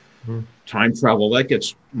stuff. Time travel, that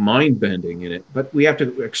gets mind bending in it, but we have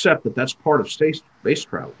to accept that that's part of space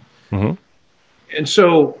travel. And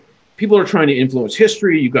so people are trying to influence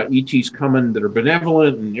history. You've got ETs coming that are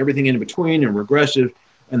benevolent and everything in between and regressive.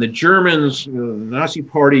 And the Germans, the Nazi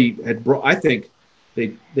Party had brought, I think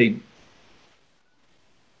they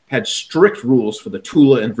had strict rules for the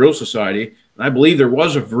Tula and Vril Society. And I believe there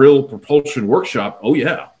was a Vril propulsion workshop. Oh,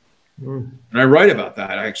 yeah. And I write about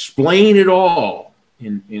that. I explain it all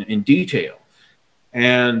in detail.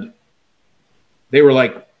 And they were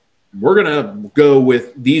like, we're going to go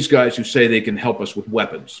with these guys who say they can help us with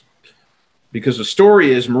weapons. Because the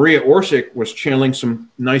story is Maria Orsic was channeling some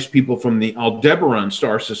nice people from the Aldebaran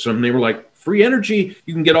star system. They were like, free energy,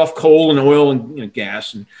 you can get off coal and oil and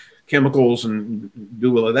gas and chemicals and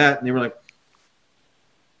do all of that. And they were like,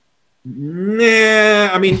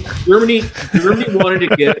 nah. I mean, Germany wanted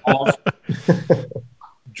to get off.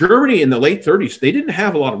 Germany in the late 30s, they didn't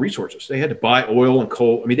have a lot of resources. They had to buy oil and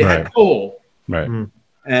coal. I mean, they had coal. Right.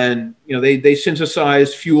 And, they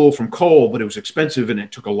synthesized fuel from coal, but it was expensive and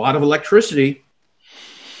it took a lot of electricity.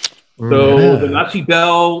 So the Nazi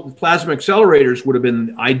Bell plasma accelerators would have been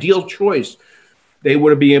the ideal choice. They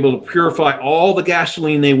would have been able to purify all the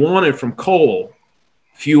gasoline they wanted from coal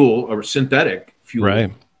fuel or synthetic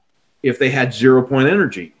fuel if they had 0-point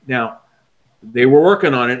energy. Now, they were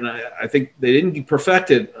working on it, and I think they didn't get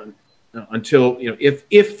perfected until,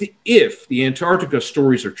 if the Antarctica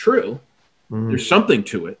stories are true, there's something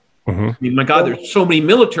to it. I mean, my God, there's so many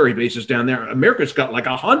military bases down there. America's got like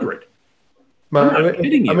 100. I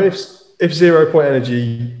mean, if 0-point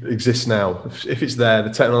energy exists now, if it's there, the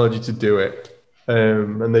technology to do it,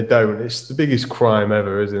 and they don't, it's the biggest crime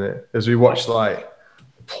ever, isn't it? As we watch like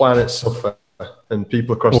planets suffer and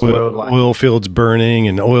people across the world, like oil fields burning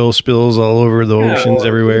and oil spills all over the oceans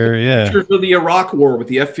everywhere. Pictures of the Iraq War with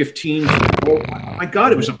the F-15s. Oh my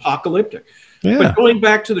God, it was apocalyptic. Yeah. But going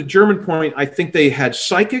back to the German point, I think they had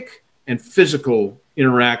psychic and physical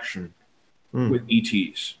interaction with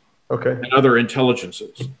ETs and other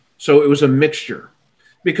intelligences. So it was a mixture.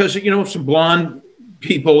 Because, some blonde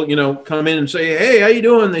people, come in and say, hey, how you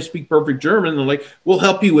doing? They speak perfect German. They're like, we'll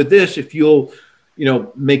help you with this if you'll,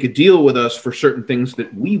 make a deal with us for certain things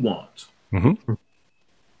that we want. And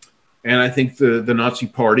I think the Nazi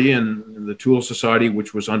Party and the Tool Society,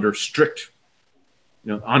 which was under strict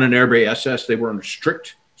Ahnenerbe SS, they were under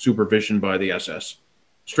strict supervision by the SS.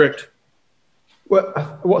 Strict.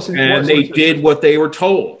 They did what they were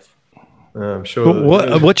told. I'm sure.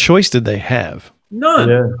 What choice did they have?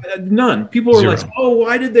 None. None. People are like, oh,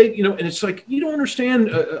 why did they, and it's like, you don't understand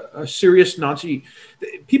a serious Nazi.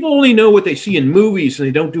 People only know what they see in movies and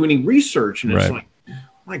they don't do any research. And it's like,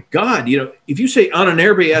 my God, if you say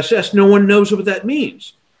Ahnenerbe SS, no one knows what that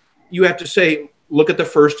means. You have to say, look at the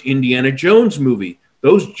first Indiana Jones movie.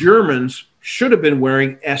 Those Germans should have been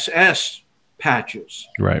wearing SS patches.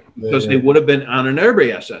 Right. Because they would have been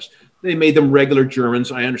Ahnenerbe SS. They made them regular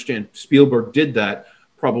Germans. I understand Spielberg did that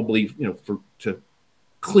probably, to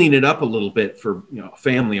clean it up a little bit for, a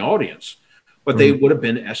family audience. But they would have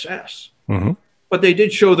been SS. But they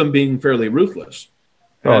did show them being fairly ruthless.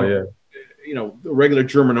 And, the regular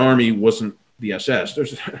German army wasn't the SS.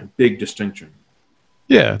 There's a big distinction.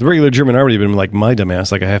 Yeah, the regular German army would have been like, my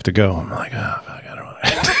dumbass, like, I have to go. I'm like, oh, fuck, I don't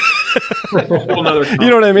want to. You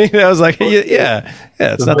know what I mean? I was like,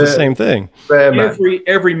 it's not the same thing.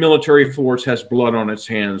 Every military force has blood on its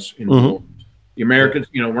hands in war. The Americans,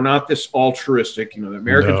 we're not this altruistic. The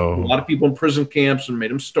Americans put a lot of people in prison camps and made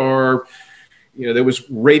them starve. There was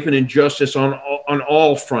rape and injustice on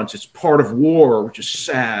all fronts. It's part of war, which is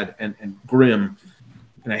sad and grim,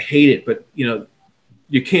 and I hate it. But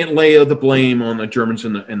you can't lay the blame on the Germans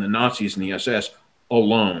and the Nazis and the SS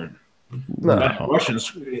alone. No. The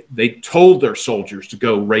Russians, they told their soldiers to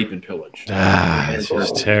go rape and pillage. It's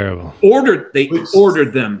just terrible. They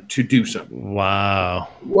ordered them to do so. Wow.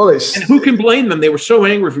 Well, and who can blame them? They were so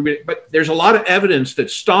angry. But there's a lot of evidence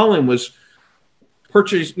that Stalin was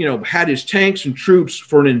had his tanks and troops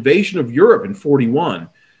for an invasion of Europe in 1941.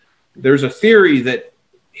 There's a theory that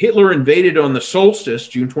Hitler invaded on the solstice,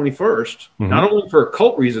 June 21st, not only for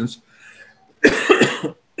occult reasons,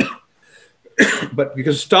 but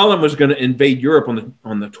because Stalin was going to invade Europe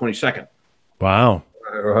on the 22nd. Wow.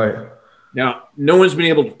 Right. Now, no one's been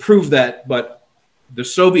able to prove that, but the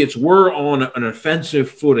Soviets were on an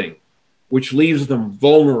offensive footing, which leaves them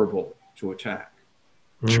vulnerable to attack.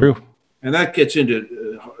 True. And that gets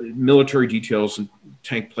into military details and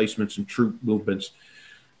tank placements and troop movements.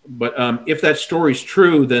 But if that story's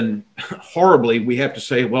true, then horribly we have to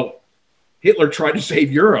say, well, Hitler tried to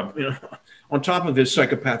save Europe, on top of his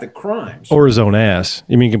psychopathic crimes. Or his own ass.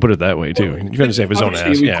 I mean, you can put it that way, too. You're trying to save his own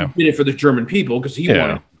ass, He did it for the German people because he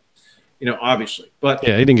wanted, obviously. But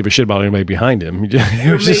yeah, he didn't give a shit about anybody behind him. There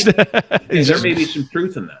may be some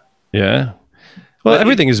truth in that. Yeah. Well,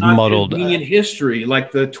 everything is muddled. In history,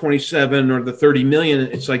 like the 27 or the 30 million,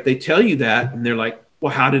 it's like they tell you that, and they're like,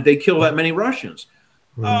 well, how did they kill that many Russians?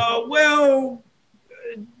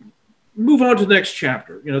 Move on to the next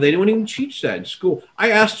chapter. They don't even teach that in school.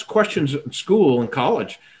 I asked questions in school and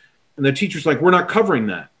college, and the teacher's like, we're not covering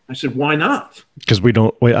that. I said, why not? Because we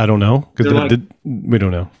don't. Wait, I don't know. Because we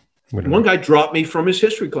don't know. One guy dropped me from his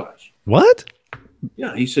history class. What?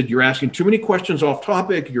 Yeah, he said, you're asking too many questions off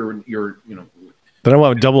topic. You're Then I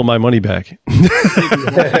want to double my money back.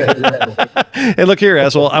 Hey, look here,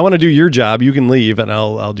 asshole. I want to do your job. You can leave, and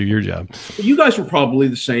I'll do your job. You guys were probably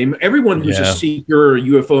the same. Everyone who's a seeker or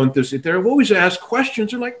UFO enthusiast, they've always asked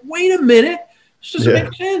questions. They're like, wait a minute, this doesn't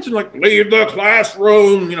make sense. And like, leave the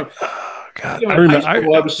classroom. God,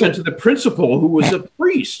 I was sent to the principal, who was a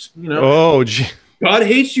priest. Oh, gee. God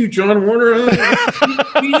hates you, John Warner.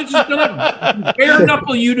 He's just gonna bare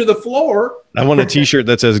knuckle you to the floor. I want a T-shirt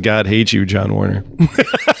that says "God hates you, John Warner."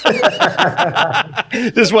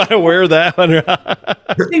 Just want to wear that one.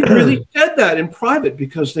 They really said that in private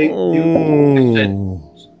because they said,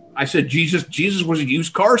 I said Jesus was a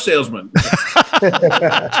used car salesman.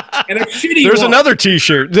 And a shitty There's one. another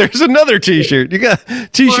T-shirt. There's another T-shirt. You got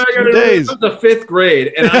T-shirts for days. It was the 5th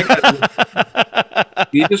grade, and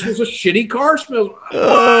Jesus was a shitty car salesman.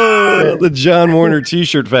 Oh, the John Warner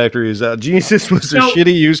T-shirt factory is out. Jesus was a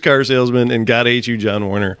shitty used car salesman, and God hates you, John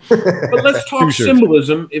Warner. But let's talk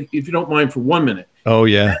symbolism, if you don't mind, for 1 minute. Oh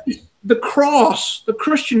yeah. The cross, the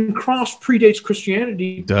Christian cross, predates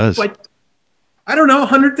Christianity. It does. Like, I don't know,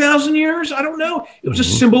 100,000 years? I don't know. It was a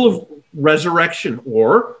symbol of resurrection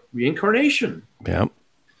or reincarnation. Yeah.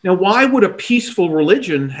 Now, why would a peaceful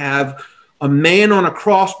religion have a man on a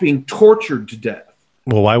cross being tortured to death?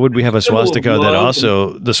 Well, why would we have a swastika that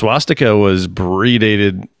also, the swastika was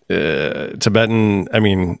predated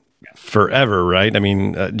Tibetan, forever, right?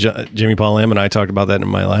 Jimmy Paul Lamb and I talked about that in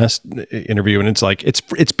my last interview, and it's like it's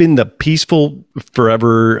been the peaceful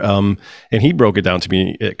forever. And he broke it down to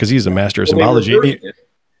me because he's a master of symbology.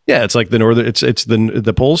 Yeah, it's like the northern. It's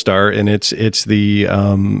the pole star, and it's the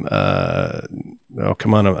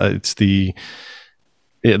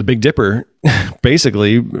it's the Big Dipper,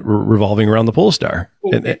 basically revolving around the pole star.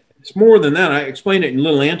 Well, it's more than that. I explained it in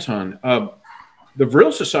Little Anton. The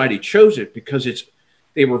Vril Society chose it because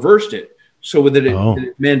they reversed it so that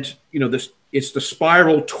it meant, it's the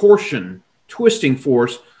spiral torsion, twisting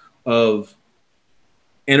force of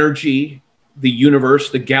energy, the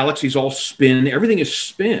universe, the galaxies all spin. Everything is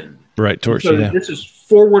spin. Right. Torsion. So this is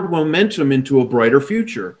forward momentum into a brighter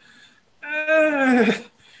future.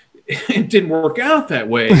 It didn't work out that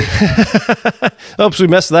way. Oops, we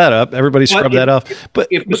messed that up. Everybody scrubbed that off. But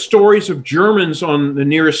if the stories of Germans on the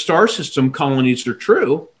nearest star system colonies are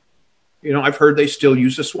true, I've heard they still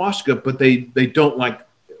use the swastika, but they don't like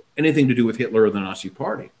anything to do with Hitler or the Nazi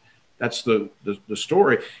Party. That's the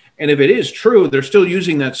story. And if it is true, they're still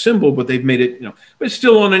using that symbol, but they've made it, but it's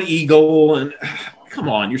still on an eagle. And come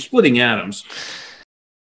on, you're splitting atoms.